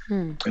that.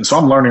 And so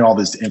I'm learning all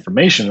this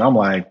information and I'm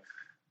like,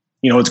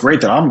 it's great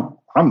that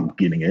I'm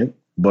getting it,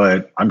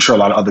 but I'm sure a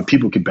lot of other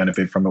people could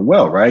benefit from it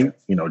well, right?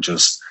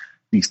 Just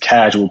these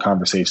casual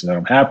conversations that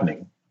are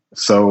happening.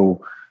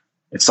 So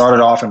it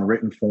started off in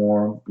written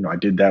form. I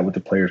did that with the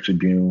Players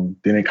Tribune.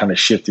 Then it kind of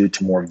shifted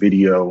to more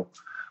video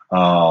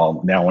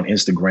now on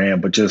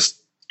Instagram. But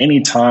just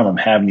anytime I'm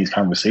having these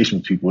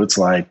conversations with people, it's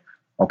like,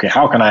 okay,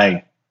 how can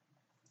I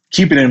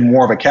keep it in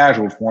more of a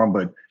casual form,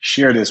 but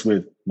share this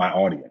with my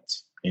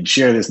audience? And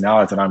share this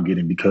knowledge that I'm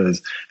getting because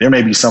there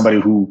may be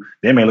somebody who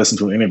they may listen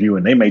to an interview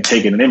and they may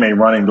take it and they may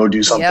run and go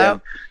do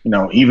something,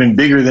 even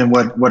bigger than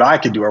what I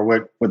could do or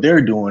what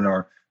they're doing,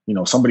 or,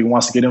 somebody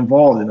wants to get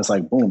involved and it's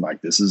like, boom,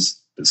 like this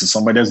is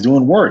somebody that's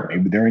doing work.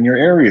 Maybe they're in your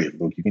area.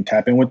 Look, you can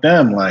tap in with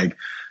them. Like,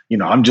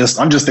 I'm just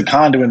the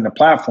conduit and the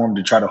platform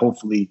to try to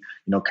hopefully,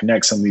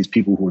 connect some of these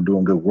people who are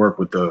doing good work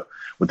with the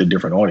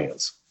different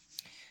audience.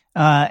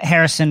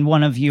 Harrison,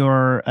 one of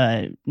your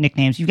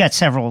nicknames, you've got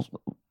several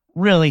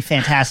really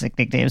fantastic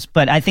nicknames,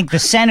 but I think the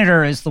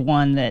Senator is the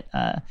one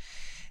that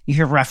you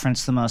hear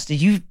referenced the most.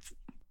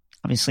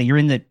 Obviously, you're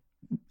in the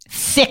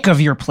thick of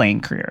your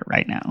playing career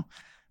right now,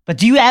 but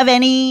do you have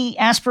any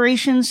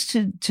aspirations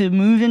to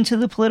move into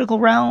the political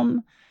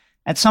realm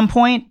at some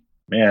point?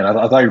 Man,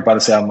 I thought you were about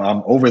to say I'm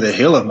over the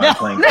hill of my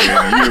playing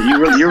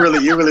career. You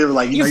really were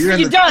like, you're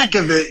in the thick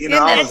of it.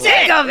 I was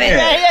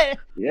like,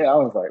 yeah, I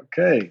was like,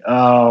 okay.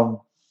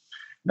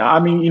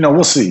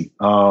 We'll see.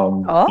 That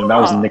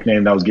was a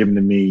nickname that was given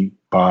to me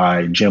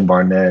by Jim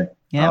Barnett,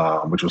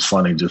 which was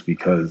funny just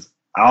because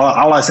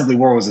all I simply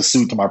wore was a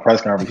suit to my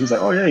press conference. He was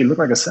like, oh, yeah, you look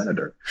like a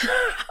senator.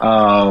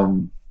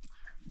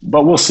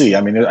 But we'll see.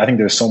 I think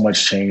there's so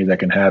much change that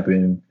can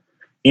happen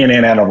in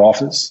and out of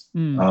office.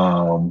 And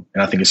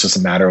I think it's just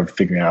a matter of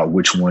figuring out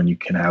which one you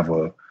can have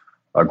a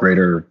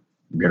greater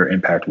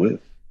impact with.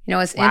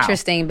 It's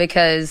interesting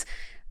because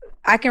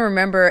I can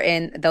remember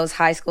in those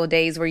high school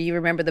days where you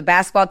remember the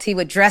basketball team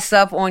would dress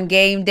up on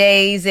game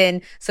days.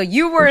 And so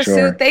you were a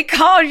suit. They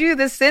called you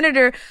the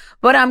Senator.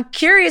 But I'm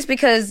curious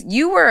because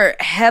you were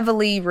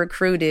heavily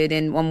recruited.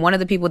 And one of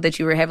the people that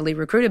you were heavily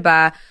recruited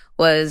by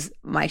was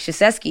Mike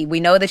Krzyzewski. We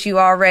know that you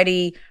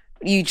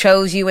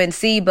chose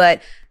UNC,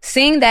 but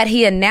seeing that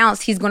he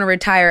announced he's going to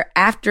retire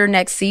after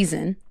next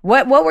season,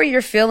 what were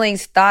your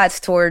feelings, thoughts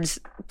towards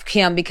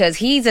him? Because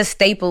he's a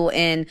staple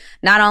in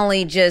not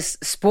only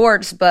just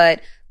sports,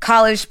 but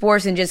college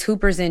sports and just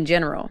hoopers in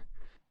general.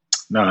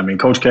 No,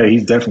 Coach K,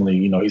 he's definitely,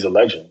 he's a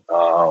legend.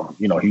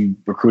 He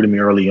recruited me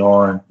early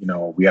on.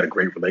 We had a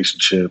great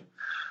relationship.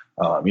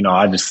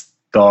 I just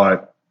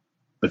thought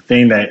the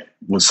thing that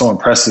was so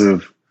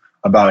impressive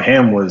about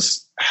him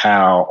was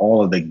how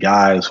all of the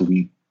guys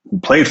who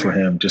played for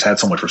him just had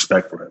so much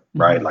respect for him,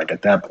 right? Mm-hmm. Like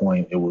at that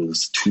point, it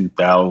was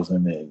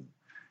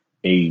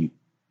 2008.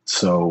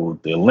 So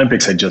the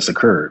Olympics had just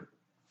occurred.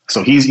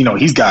 So he's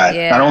got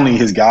not only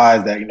his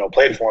guys that,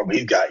 played for him, but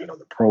he's got,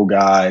 the pro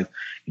guys,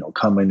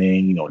 coming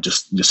in,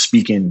 just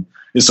speaking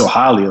just so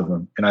highly of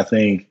him. And I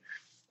think,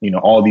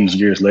 all these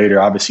years later,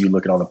 obviously you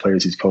look at all the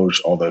players he's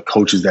coached, all the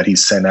coaches that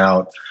he's sent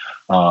out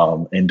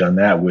and done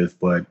that with.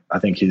 But I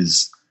think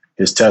his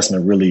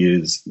testament really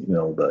is,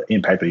 the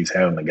impact that he's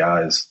had on the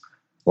guys'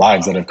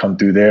 lives that have come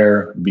through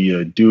there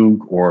via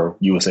Duke or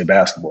USA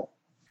Basketball.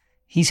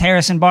 He's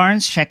Harrison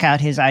Barnes. Check out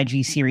his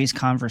IG series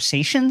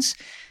Conversations.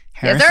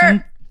 Harrison, yes,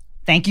 sir.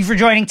 Thank you for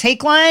joining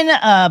Take Line.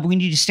 We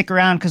need you to stick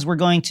around because we're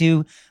going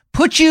to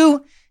put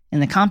you in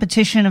the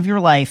competition of your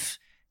life,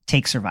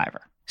 Take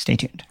Survivor. Stay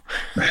tuned.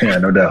 Yeah,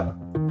 no doubt.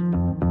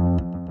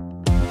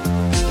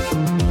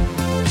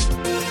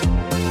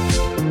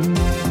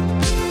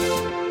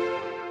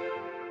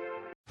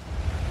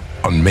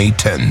 On May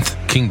 10th,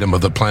 Kingdom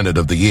of the Planet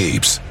of the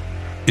Apes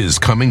is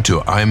coming to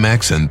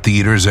IMAX and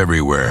theaters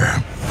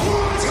everywhere.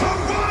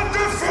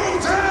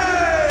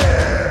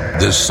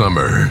 This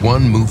summer,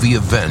 one movie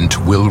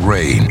event will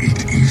reign.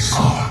 It is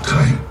our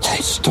time. They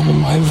stole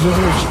my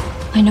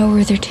village. I know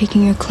where they're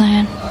taking your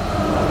clan.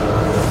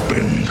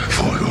 Bend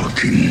for your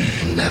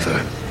king.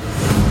 Never.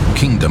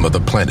 Kingdom of the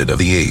Planet of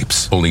the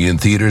Apes. Only in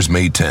theaters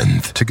May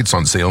 10th. Tickets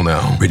on sale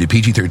now. Rated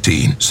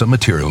PG-13. Some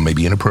material may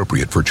be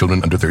inappropriate for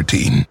children under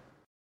 13.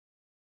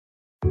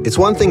 It's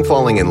one thing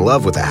falling in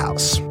love with a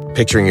house,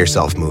 picturing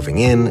yourself moving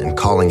in and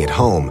calling it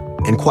home,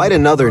 and quite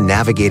another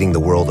navigating the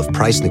world of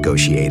price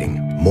negotiating,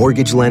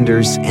 mortgage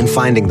lenders, and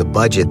finding the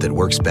budget that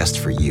works best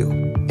for you.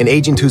 An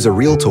agent who's a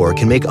Realtor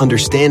can make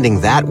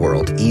understanding that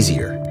world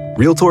easier.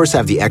 Realtors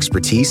have the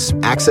expertise,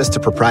 access to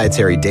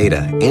proprietary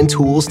data, and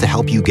tools to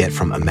help you get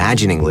from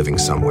imagining living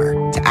somewhere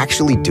to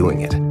actually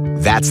doing it.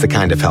 That's the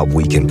kind of help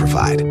we can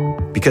provide.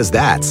 Because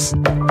that's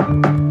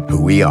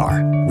who we are.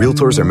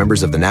 Realtors are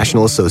members of the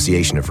National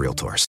Association of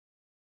Realtors.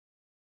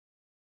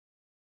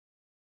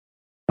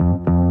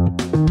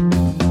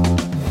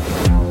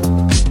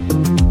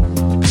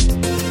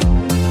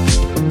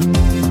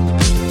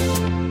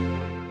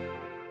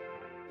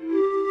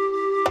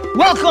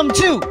 Welcome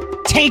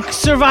to Take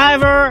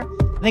Survivor,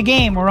 the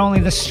game where only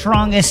the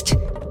strongest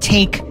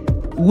take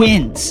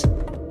wins.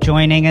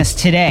 Joining us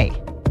today,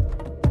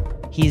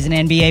 he's an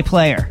NBA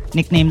player,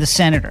 nicknamed the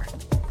Senator.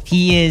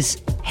 He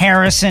is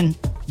Harrison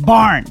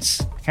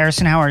Barnes.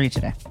 Harrison, how are you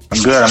today?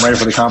 I'm good. I'm ready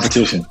for the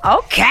competition.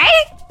 Okay.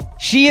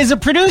 She is a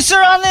producer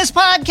on this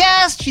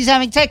podcast. She's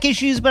having tech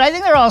issues, but I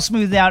think they're all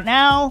smoothed out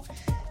now.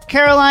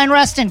 Caroline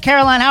Reston.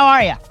 Caroline, how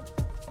are you?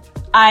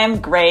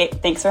 I'm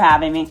great. Thanks for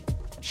having me.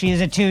 She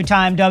is a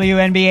two-time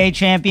WNBA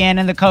champion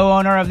and the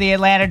co-owner of the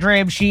Atlanta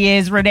Dream. She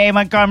is Renee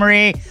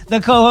Montgomery, the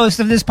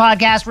co-host of this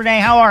podcast. Renee,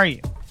 how are you?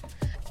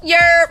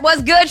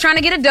 What's good? Trying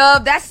to get a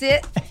dub. That's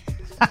it.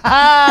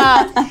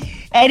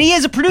 And he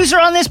is a producer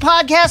on this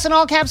podcast in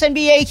all caps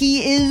NBA.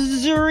 He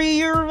is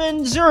Zuri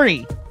Irvin.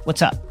 Zuri,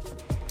 what's up?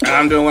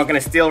 I'm doing well. Going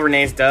to steal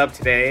Renee's dub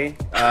today.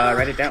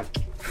 Write it down.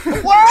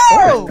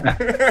 Whoa!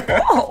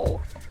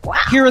 Whoa. Wow.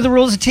 Here are the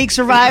rules of Take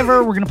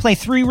Survivor. We're going to play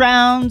 3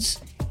 rounds.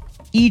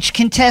 Each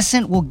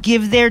contestant will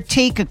give their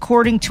take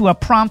according to a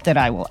prompt that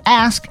I will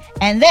ask.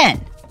 And then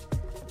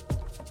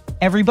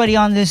everybody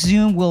on this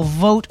Zoom will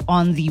vote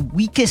on the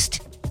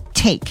weakest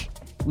take.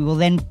 We will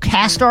then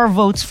cast our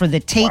votes for the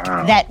take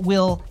that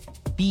will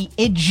be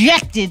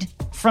ejected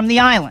from the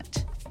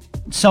island.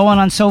 So on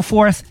and so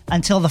forth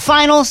until the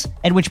finals,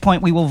 at which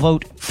point we will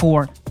vote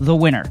for the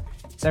winner.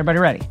 Is everybody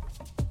ready?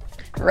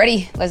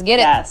 Ready. Let's get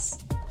it. Yes.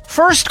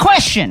 First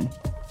question.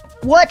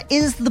 What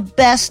is the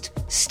best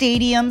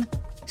stadium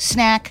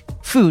snack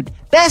food?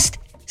 Best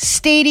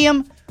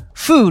stadium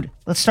food.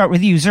 Let's start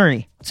with you,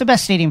 Zuri. What's the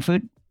best stadium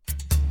food?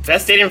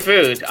 Best stadium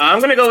food. I'm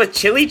going to go with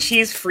chili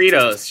cheese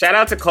Fritos. Shout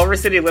out to Culver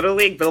City Little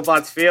League, Bill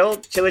Botts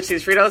Field. Chili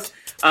cheese Fritos.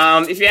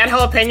 If you add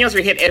jalapenos,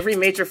 we hit every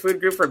major food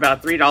group for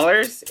about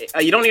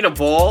 $3. You don't need a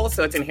bowl,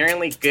 so it's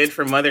inherently good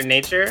for Mother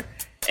Nature.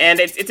 And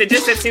it's a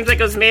dish that seems like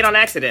it was made on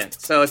accident.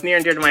 So it's near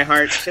and dear to my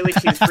heart. Chili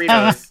cheese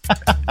Fritos,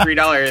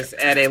 $3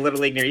 at a Little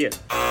League near you.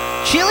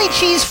 Chili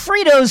cheese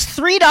Fritos,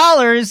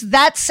 $3.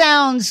 That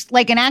sounds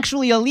like an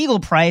actually illegal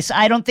price.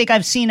 I don't think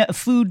I've seen a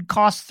food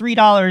cost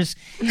 $3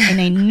 in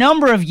a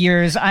number of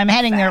years. I'm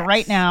heading there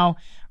right now.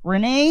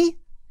 Renee,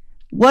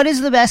 what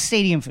is the best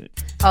stadium food?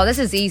 Oh, this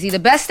is easy. The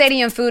best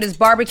stadium food is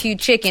barbecue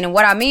chicken. And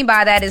what I mean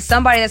by that is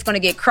somebody that's going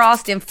to get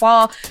crossed and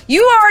fall.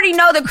 You already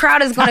know the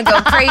crowd is going to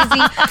go crazy.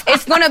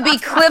 It's going to be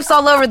clips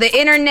all over the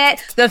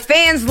internet. The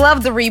fans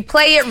love to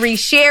replay it,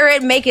 reshare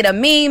it, make it a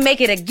meme, make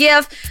it a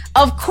GIF.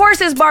 Of course,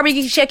 it's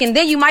barbecue chicken.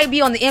 Then you might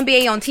be on the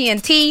NBA on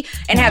TNT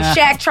and have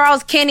Shaq,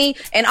 Charles, Kenny,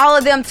 and all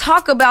of them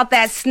talk about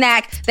that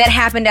snack that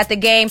happened at the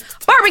game.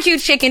 Barbecue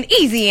chicken,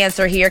 easy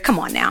answer here. Come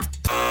on now.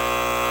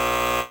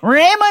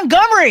 Renee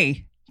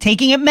Montgomery,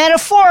 taking it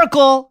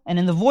metaphorical, and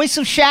in the voice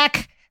of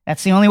Shaq,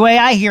 that's the only way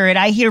I hear it.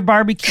 I hear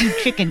barbecue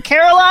chicken.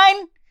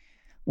 Caroline,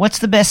 what's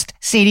the best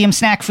stadium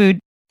snack food?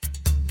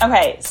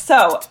 Okay,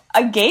 so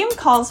a game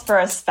calls for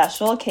a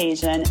special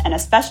occasion, and a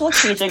special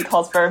occasion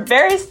calls for a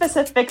very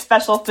specific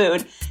special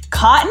food.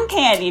 Cotton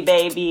candy,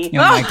 baby. Oh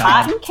my God.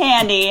 Cotton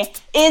candy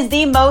is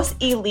the most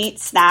elite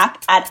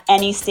snack at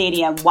any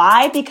stadium.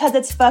 Why? Because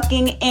it's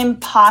fucking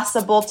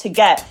impossible to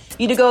get.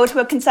 You need to go to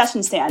a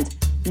concession stand.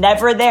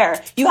 Never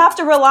there. You have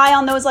to rely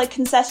on those like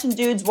concession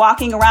dudes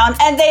walking around,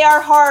 and they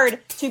are hard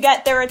to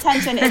get their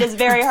attention. It is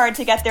very hard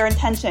to get their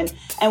attention.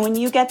 And when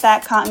you get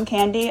that cotton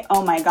candy,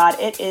 oh my God,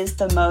 it is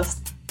the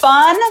most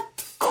fun,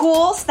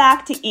 cool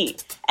snack to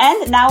eat.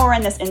 And now we're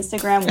in this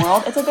Instagram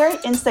world. It's a very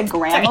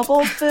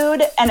Instagrammable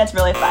food, and it's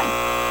really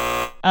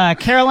fun.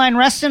 Caroline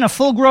Reston, a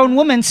full-grown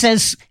woman,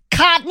 says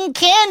cotton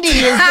candy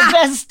is the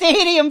best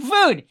stadium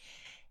food.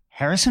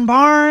 Harrison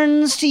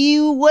Barnes, to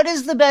you, what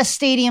is the best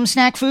stadium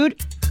snack food?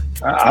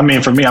 I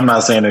mean, for me, I'm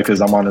not saying it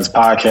because I'm on this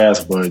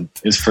podcast, but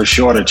it's for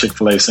sure the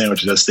Chick-fil-A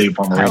sandwiches at State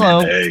Farm Arena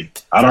in the A.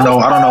 I don't know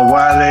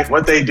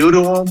what they do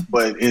to them,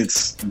 but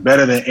it's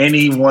better than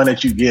any one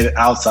that you get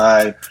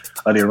outside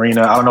of the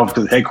arena. I don't know if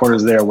it's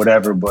headquarters there or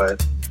whatever,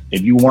 but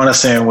if you want a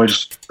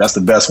sandwich, that's the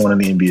best one in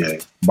the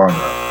NBA. Bar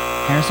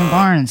none. Harrison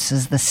Barnes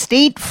says the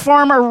State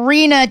Farm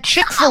Arena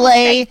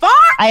Chick-fil-A.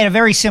 I had a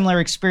very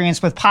similar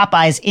experience with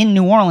Popeyes in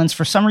New Orleans.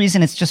 For some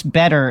reason, it's just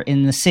better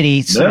in the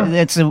city. So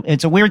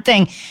it's a weird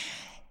thing.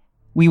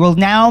 We will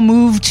now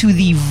move to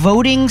the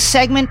voting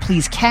segment.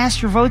 Please cast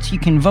your votes. You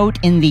can vote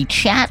in the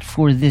chat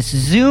for this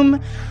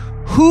Zoom.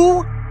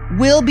 Who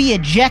will be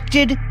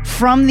ejected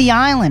from the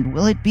island?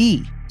 Will it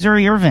be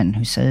Zuri Irvin,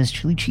 who says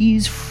chili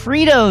cheese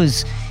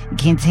Fritos? It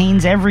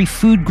contains every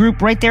food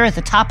group right there at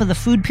the top of the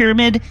food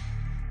pyramid.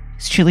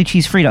 It's chili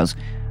cheese Fritos.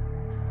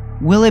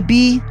 Will it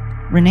be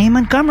Renee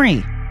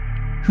Montgomery,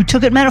 who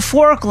took it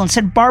metaphorical and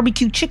said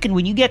barbecue chicken?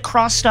 When you get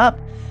crossed up,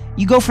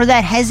 you go for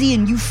that hezzy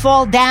and you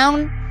fall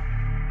down.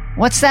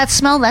 What's that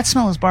smell? That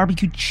smell is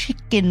barbecue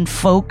chicken,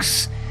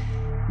 folks.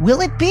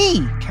 Will it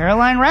be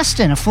Caroline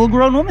Reston, a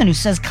full-grown woman who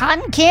says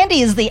cotton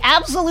candy is the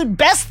absolute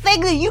best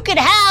thing that you could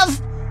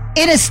have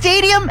in a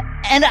stadium,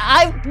 and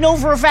I know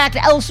for a fact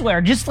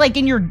elsewhere, just like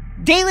in your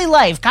daily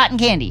life, cotton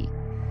candy?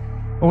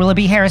 Or will it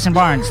be Harrison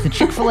Barnes, the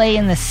Chick-fil-A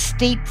and the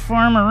State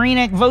Farm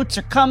Arena? Votes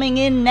are coming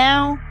in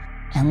now,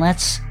 and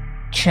let's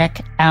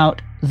check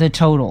out the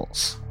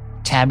totals.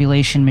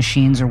 Tabulation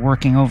machines are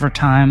working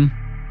overtime.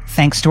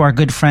 Thanks to our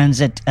good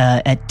friends at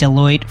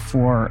Deloitte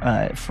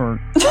for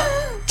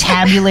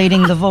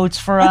tabulating the votes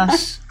for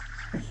us.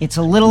 It's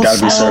a little Gotta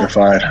slow, be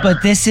certified.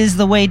 but this is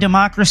the way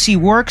democracy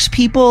works,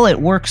 people.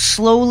 It works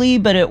slowly,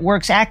 but it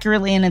works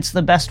accurately, and it's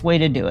the best way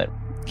to do it.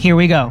 Here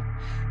we go.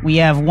 We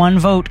have 1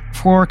 vote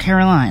for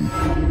Caroline.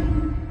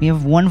 We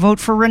have 1 vote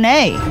for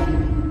Renee.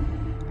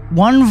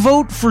 1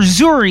 vote for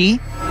Zuri.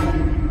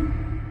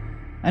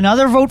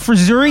 Another vote for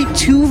Zuri.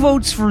 2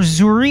 votes for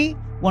Zuri.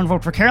 1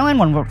 vote for Caroline.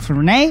 1 vote for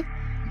Renee.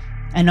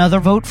 Another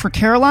vote for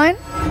Caroline.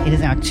 It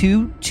is now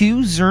 2-2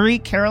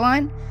 Zuri,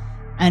 Caroline.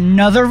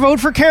 Another vote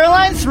for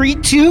Caroline.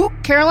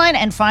 3-2 Caroline.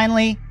 And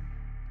finally,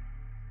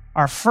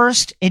 our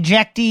first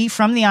ejectee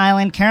from the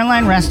island,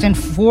 Caroline Reston.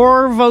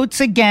 4 votes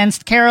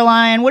against.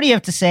 Caroline, what do you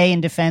have to say in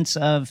defense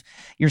of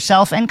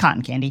yourself and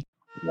cotton candy?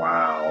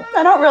 Wow.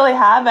 I don't really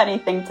have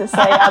anything to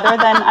say other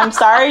than I'm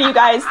sorry you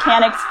guys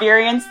can't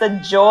experience the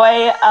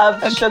joy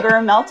of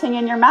sugar melting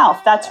in your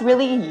mouth. That's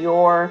really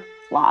your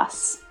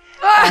loss.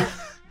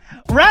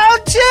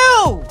 Round 2!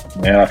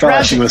 Yeah, I felt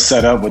like she was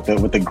set up with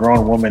the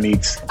grown woman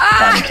eats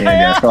cotton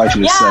candy. I felt like she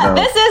was set up.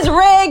 This is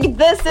rigged.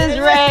 This is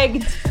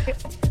rigged.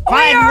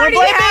 Fine, you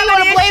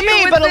want to blame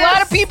me, but this. a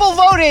lot of people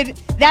voted.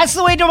 That's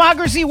the way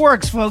democracy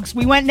works, folks.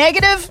 We went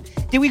negative.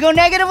 Did we go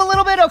negative a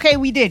little bit? Okay,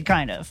 we did,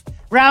 kind of.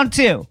 Round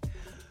 2.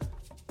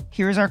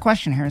 Here's our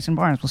question, Harrison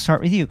Barnes. We'll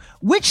start with you.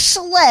 Which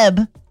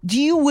celeb do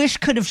you wish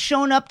could have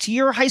shown up to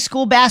your high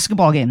school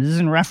basketball game? This is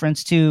in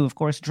reference to, of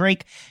course,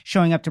 Drake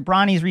showing up to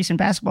Bronny's recent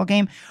basketball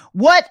game.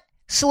 What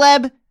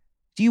celeb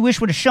do you wish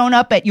would have shown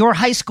up at your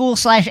high school /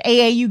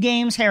 AAU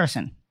games,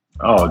 Harrison?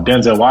 Oh,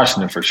 Denzel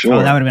Washington for sure. Oh,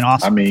 that would have been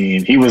awesome. I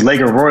mean, he was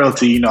Laker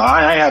royalty. You know,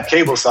 I have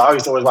cable, so I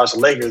used to always watch the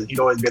Lakers. He'd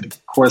always be at the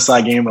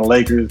courtside game with the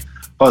Lakers.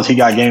 Plus, he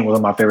got game with one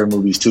of my favorite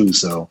movies, too.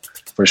 So,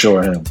 for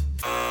sure, him.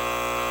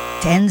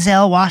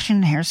 Denzel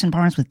Washington, Harrison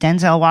Barnes with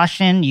Denzel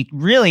Washington. You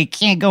really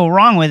can't go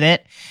wrong with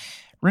it.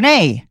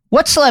 Renee,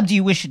 what celeb do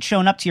you wish had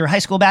shown up to your high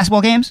school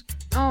basketball games?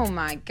 Oh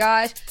my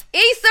gosh.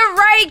 Issa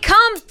Rae,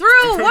 come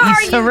through. What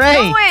are Issa you Rae.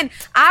 doing?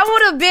 I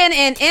would have been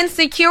in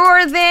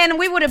Insecure then.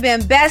 We would have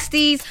been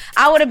besties.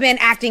 I would have been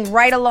acting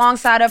right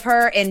alongside of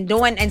her and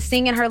doing and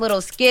singing her little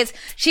skits.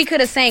 She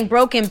could have sang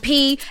Broken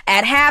P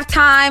at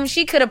halftime.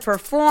 She could have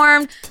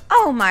performed.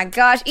 Oh my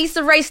gosh.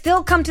 Issa Rae,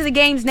 still come to the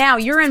games now.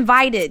 You're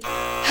invited.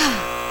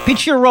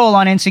 Pitch your role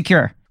on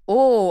Insecure.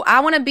 Oh,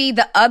 I want to be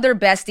the other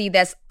bestie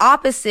that's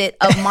opposite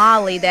of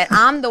Molly, that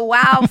I'm the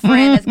wild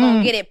friend that's going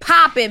to get it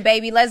popping,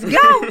 baby. Let's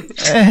go.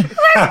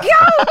 Let's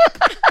go.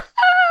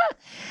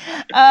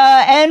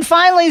 And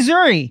finally,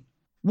 Zuri,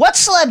 what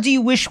celeb do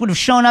you wish would have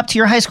shown up to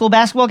your high school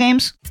basketball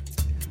games?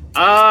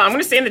 I'm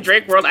going to stay in the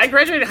Drake world. I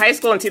graduated high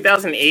school in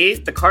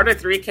 2008. The Carter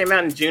 3 came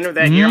out in June of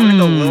that year. I'm going to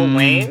go Lil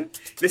Wayne.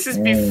 This is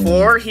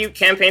before he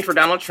campaigned for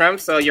Donald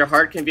Trump, so your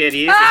heart can be at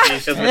ease if he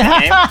shows up at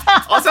the game.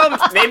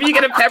 Also, maybe you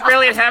get a pep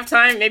rally at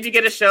halftime. Maybe you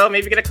get a show.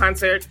 Maybe you get a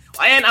concert.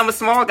 And I'm a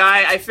small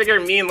guy. I figure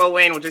me and Lil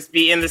Wayne will just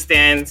be in the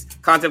stands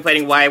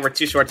contemplating why we're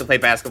too short to play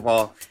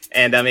basketball.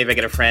 And maybe I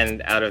get a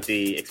friend out of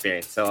the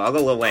experience. So I'll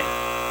go Lil Wayne.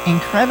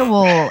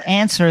 Incredible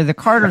answer. The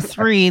Carter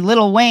 3,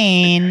 Lil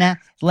Wayne.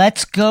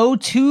 Let's go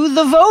to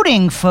the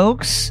voting,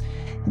 folks.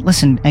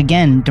 Listen,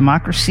 again,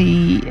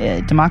 democracy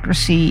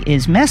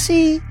is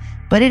messy,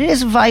 but it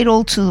is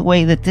vital to the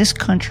way that this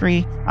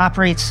country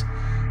operates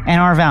and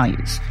our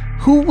values.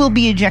 Who will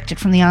be ejected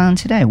from the island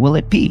today? Will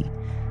it be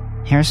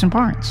Harrison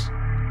Barnes?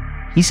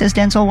 He says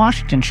Denzel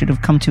Washington should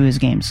have come to his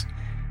games.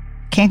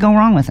 Can't go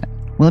wrong with it.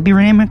 Will it be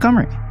Renee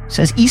Montgomery?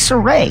 Says Issa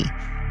Rae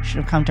should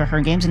have come to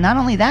her games. And not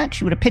only that,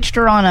 she would have pitched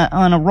her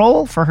on a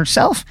role for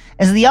herself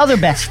as the other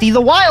bestie,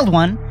 the wild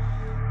one,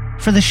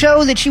 for the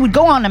show that she would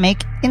go on to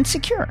make,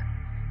 Insecure.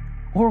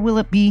 Or will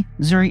it be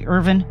Zuri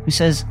Irvin, who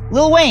says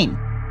Lil Wayne,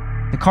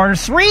 the Carter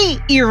 3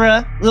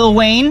 era Lil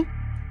Wayne,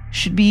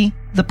 should be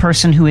the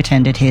person who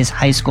attended his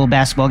high school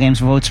basketball games?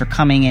 Votes are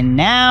coming in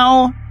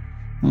now.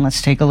 And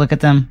let's take a look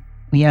at them.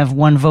 We have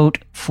 1 vote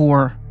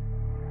for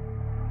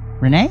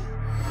Renee,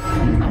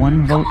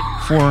 1 vote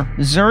for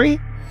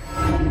Zuri.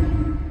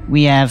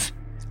 We have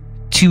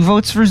 2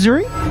 votes for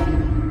Zuri.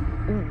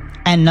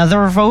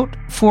 Another vote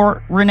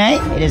for Renee.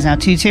 It is now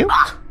 2-2.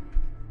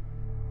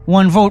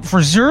 1 vote for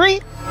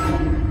Zuri.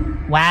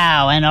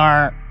 Wow, and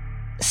our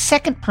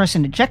second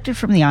person ejected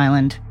from the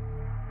island,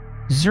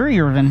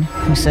 Zuri Irvin,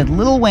 who said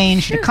Lil Wayne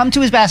should come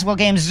to his basketball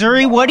games.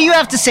 Zuri, what do you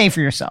have to say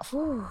for yourself?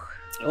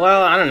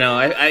 Well, I don't know.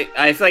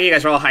 I feel like you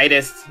guys are all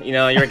heightists. You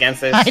know, you're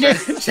against this.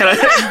 Shout out.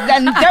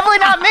 Definitely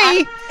not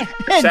me.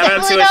 Shout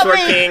out to a short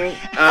king.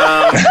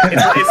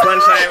 It's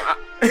lunchtime.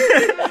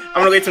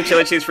 I'm going to go eat some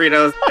chili cheese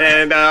Fritos,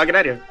 and I'll get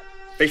out of here.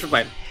 Thanks for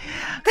playing.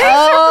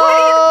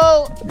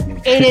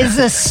 It is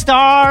a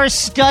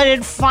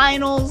star-studded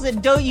finals,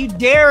 and don't you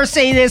dare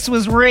say this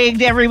was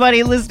rigged,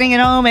 everybody listening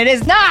at home. It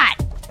is not.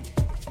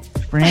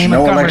 Renee No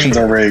Montgomery. elections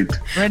are rigged.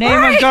 Renee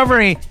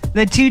Montgomery,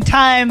 the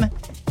two-time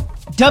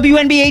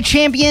WNBA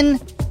champion,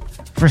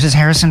 versus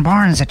Harrison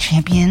Barnes, a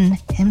champion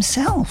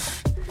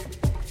himself.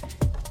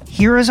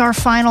 Here is our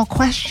final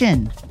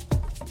question.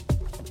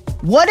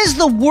 What is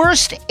the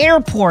worst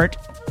airport,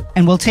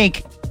 and we'll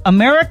take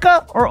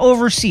America or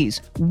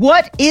overseas?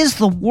 What is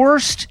the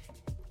worst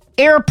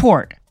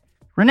airport?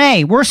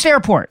 Renee, worst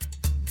airport.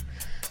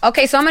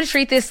 Okay, so I'm going to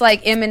treat this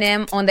like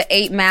Eminem on the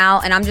 8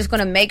 Mile, and I'm just going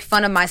to make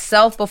fun of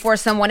myself before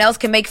someone else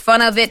can make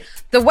fun of it.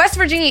 The West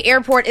Virginia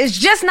airport is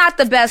just not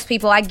the best,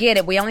 people. I get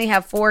it. We only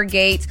have 4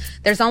 gates.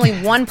 There's only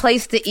one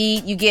place to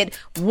eat. You get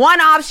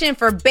one option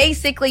for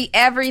basically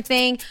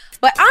everything.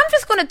 But I'm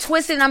just going to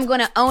twist it and I'm going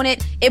to own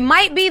it. It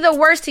might be the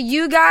worst to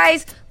you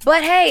guys,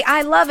 but hey,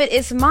 I love it.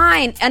 It's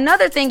mine.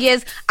 Another thing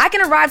is I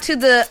can arrive to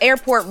the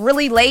airport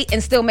really late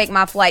and still make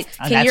my flight.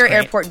 Can your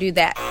airport do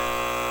that?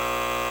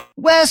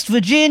 West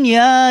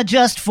Virginia,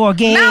 just for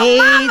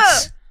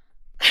gates.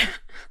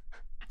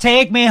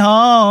 Take me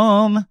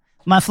home.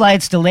 My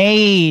flight's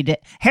delayed.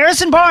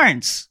 Harrison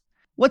Barnes,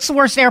 what's the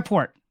worst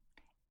airport?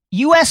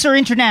 U.S. or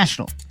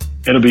international?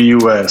 It'll be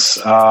U.S.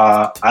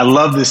 I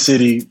love the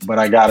city, but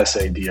I gotta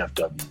say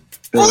DFW.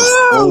 There's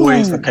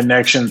always a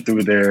connection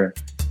through there,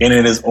 and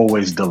it is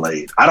always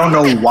delayed. I don't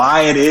know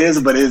why it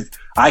is, but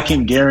I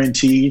can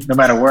guarantee, no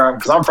matter where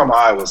because I'm from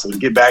Iowa, so to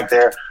get back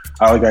there,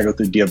 I always gotta go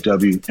through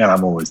DFW, and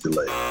I'm always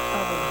delayed.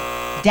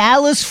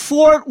 Dallas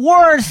Fort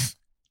Worth.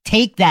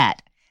 Take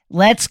that.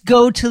 Let's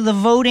go to the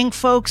voting,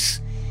 folks.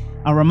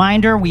 A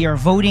reminder, we are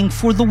voting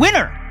for the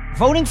winner.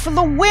 Voting for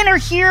the winner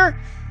here.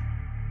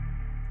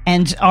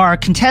 And our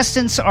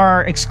contestants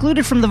are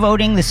excluded from the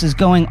voting. This is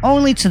going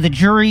only to the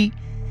jury,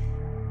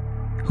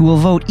 who will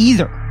vote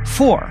either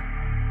for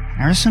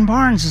Harrison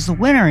Barnes is the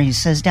winner. He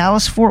says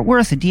Dallas Fort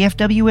Worth, a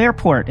DFW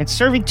airport. It's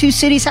serving 2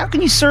 cities. How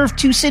can you serve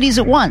 2 cities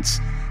at once?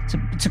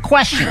 It's a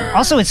question.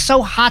 Also, it's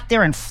so hot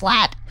there and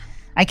flat.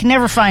 I can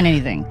never find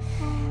anything.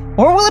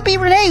 Or will it be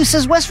Renee who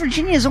says West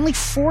Virginia has only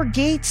 4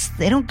 gates?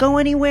 They don't go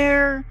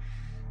anywhere.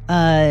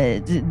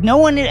 No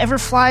one ever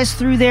flies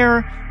through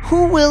there.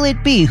 Who will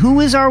it be? Who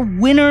is our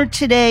winner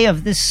today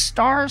of this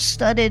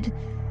star-studded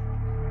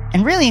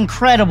and really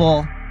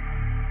incredible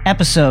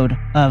episode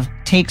of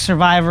Take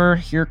Survivor?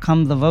 Here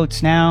come the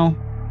votes now.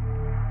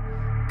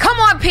 Come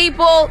on,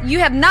 people. You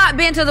have not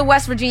been to the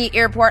West Virginia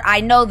airport. I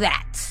know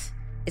that.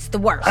 It's the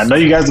worst. I know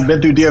you guys have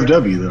been through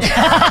DFW, though.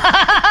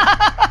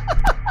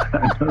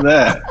 I know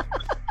that.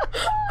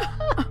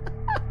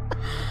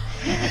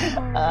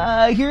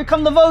 Here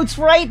come the votes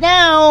right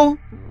now.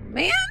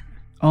 Man.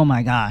 Oh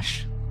my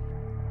gosh.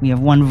 We have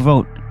 1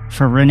 vote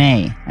for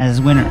Renee as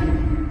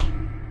winner.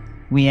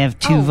 We have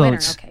 2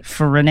 votes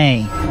for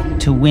Renee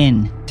to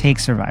win Take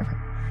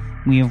Survivor.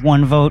 We have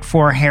 1 vote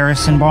for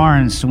Harrison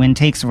Barnes to win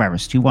Take Survivor.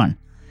 2-1.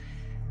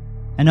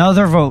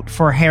 Another vote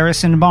for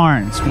Harrison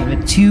Barnes. We have a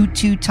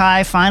 2-2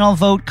 tie. Final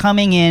vote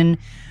coming in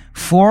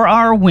for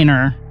our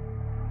winner,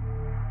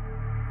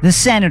 the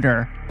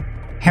Senator,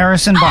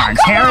 Harrison Barnes.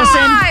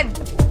 Harrison,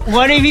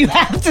 what do you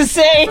have to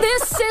say?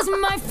 This is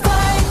my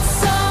fight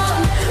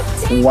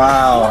song.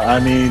 Wow. I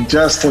mean,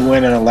 just to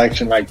win an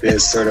election like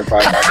this,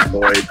 certified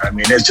Michael Lloyd, I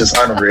mean, it's just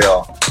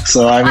unreal.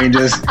 So, I mean,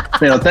 just,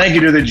 thank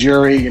you to the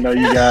jury. You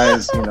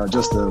guys,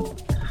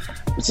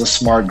 it's a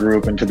smart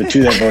group. And to the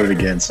 2 that voted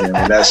against me,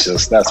 that's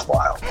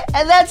wild.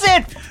 And that's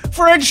it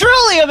for a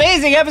truly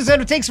amazing episode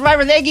of Take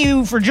Survivor. Thank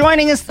you for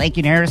joining us. Thank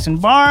you to Harrison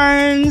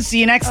Barnes. See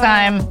you next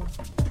time.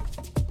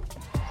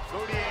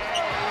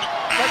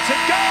 Let's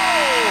it go!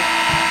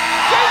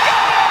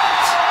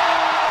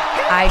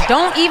 I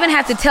don't even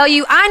have to tell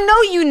you. I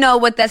know you know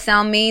what that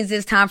sound means.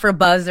 It's time for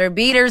Buzzer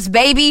Beaters,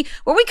 baby,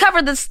 where we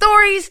cover the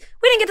stories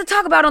we didn't get to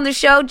talk about on the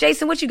show.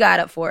 Jason, what you got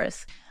up for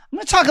us? I'm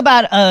going to talk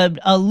about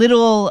a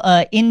little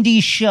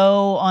indie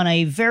show on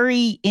a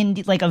very indie,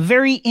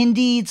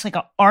 it's like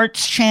an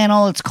arts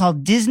channel. It's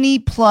called Disney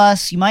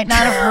Plus. You might not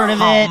have heard of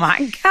it. Oh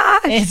my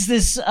gosh. It's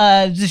this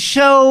the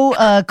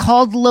show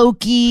called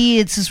Loki.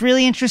 It's this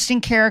really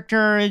interesting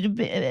character.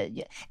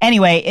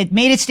 Anyway, it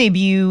made its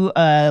debut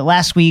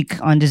last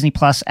week on Disney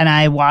Plus, and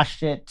I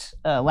watched it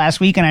last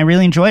week, and I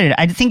really enjoyed it.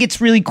 I think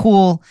it's really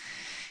cool.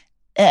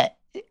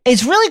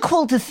 It's really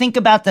cool to think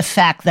about the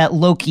fact that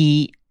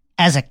Loki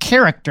as a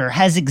character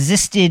has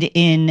existed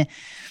in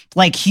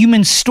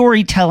human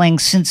storytelling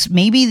since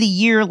maybe the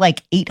year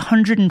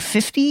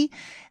 850.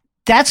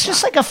 That's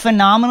just a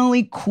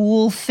phenomenally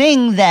cool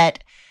thing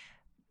that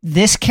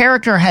this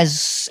character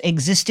has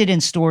existed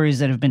in stories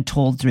that have been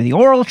told through the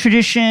oral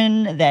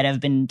tradition, that have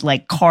been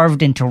like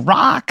carved into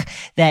rock,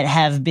 that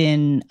have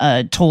been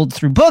told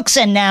through books,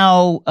 and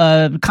now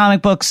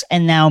comic books,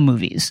 and now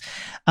movies.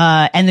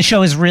 And the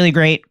show is really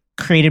great,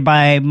 created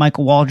by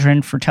Michael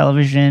Waldron for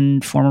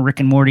television, former Rick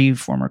and Morty,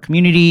 former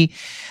Community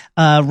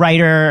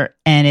writer,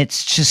 and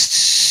it's just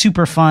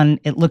super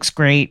fun. It looks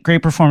great.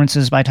 Great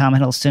performances by Tom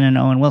Hiddleston and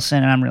Owen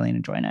Wilson, and I'm really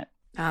enjoying it.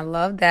 I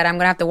love that. I'm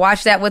going to have to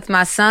watch that with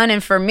my son.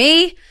 And for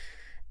me,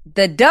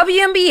 the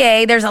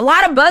WNBA, there's a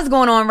lot of buzz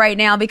going on right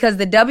now because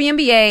the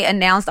WNBA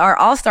announced our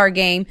All-Star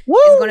game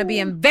is going to be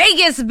in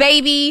Vegas,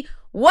 baby.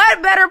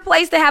 What better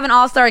place to have an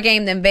All-Star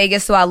game than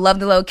Vegas? So I love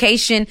the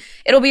location.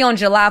 It'll be on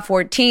July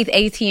 14th.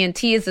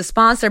 AT&T is the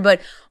sponsor.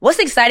 But what's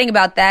exciting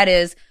about that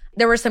is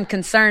there were some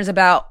concerns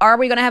about, are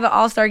we going to have an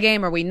All-Star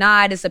game? Are we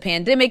not? It's a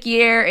pandemic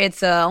year.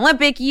 It's an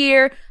Olympic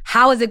year.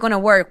 How is it going to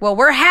work? Well,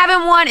 we're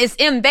having one. It's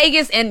in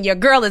Vegas, and your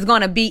girl is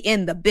going to be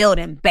in the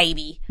building,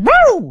 baby.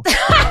 Woo!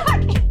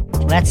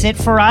 That's it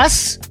for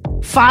us.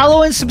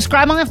 Follow and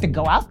subscribe. I'm going to have to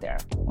go out there.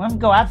 I'm going to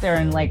go out there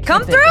and like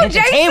come hit through, the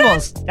Jason.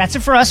 Tables. That's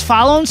it for us.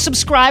 Follow and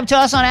subscribe to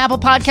us on Apple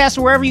Podcasts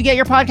or wherever you get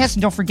your podcasts.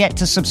 And don't forget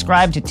to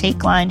subscribe to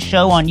Take Line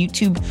Show on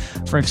YouTube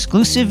for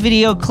exclusive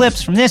video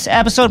clips from this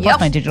episode, plus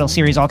my digital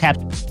series, All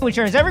Caps, which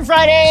airs every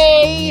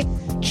Friday.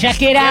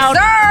 Check it out.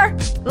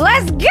 Yes, sir.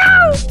 Let's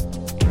go.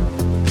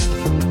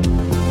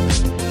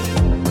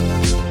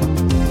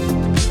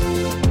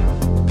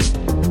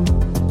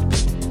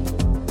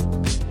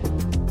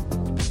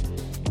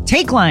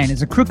 Take Line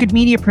is a Crooked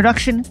Media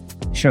production.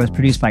 The show is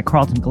produced by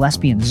Carlton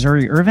Gillespie and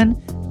Zuri Irvin.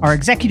 Our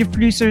executive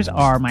producers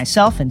are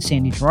myself and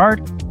Sandy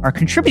Gerard. Our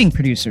contributing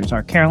producers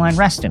are Caroline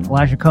Reston,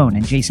 Elijah Cohn,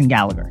 and Jason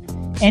Gallagher.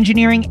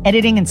 Engineering,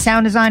 editing, and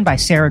sound design by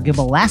Sarah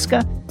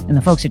Gibble-Laska and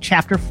the folks at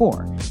Chapter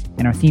 4.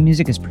 And our theme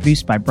music is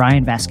produced by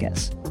Brian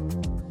Vasquez.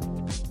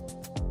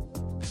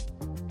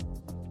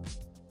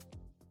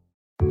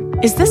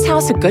 Is this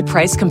house a good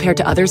price compared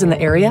to others in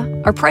the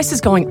area? Are prices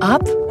going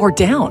up or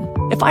down?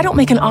 If I don't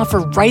make an offer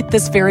right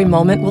this very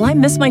moment, will I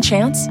miss my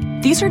chance?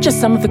 These are just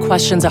some of the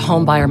questions a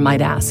home buyer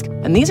might ask.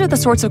 And these are the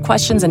sorts of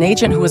questions an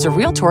agent who is a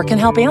Realtor can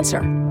help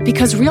answer.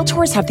 Because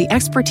Realtors have the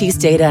expertise,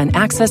 data, and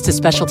access to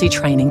specialty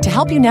training to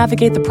help you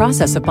navigate the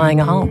process of buying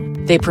a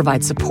home. They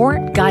provide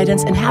support,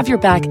 guidance, and have your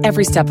back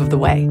every step of the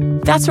way.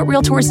 That's what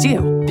Realtors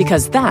do,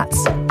 because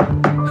that's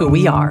who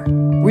we are.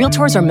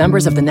 Realtors are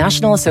members of the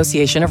National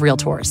Association of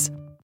Realtors.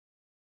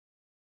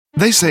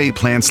 They say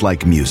plants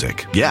like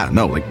music. Yeah,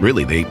 no, like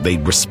really, they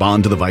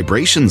respond to the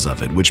vibrations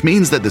of it, which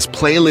means that this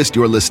playlist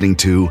you're listening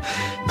to,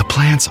 the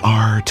plants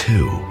are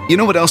too. You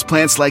know what else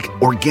plants like?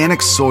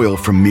 Organic soil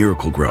from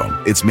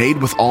Miracle-Gro. It's made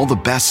with all the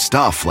best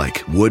stuff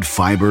like wood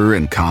fiber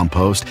and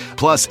compost.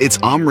 Plus, it's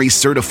OMRI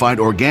certified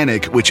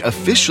organic, which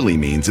officially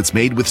means it's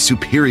made with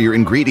superior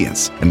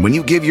ingredients. And when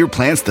you give your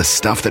plants the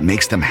stuff that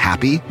makes them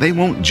happy, they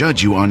won't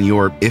judge you on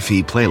your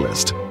iffy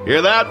playlist.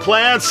 Hear that,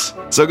 plants?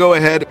 So go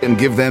ahead and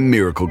give them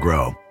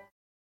Miracle-Gro.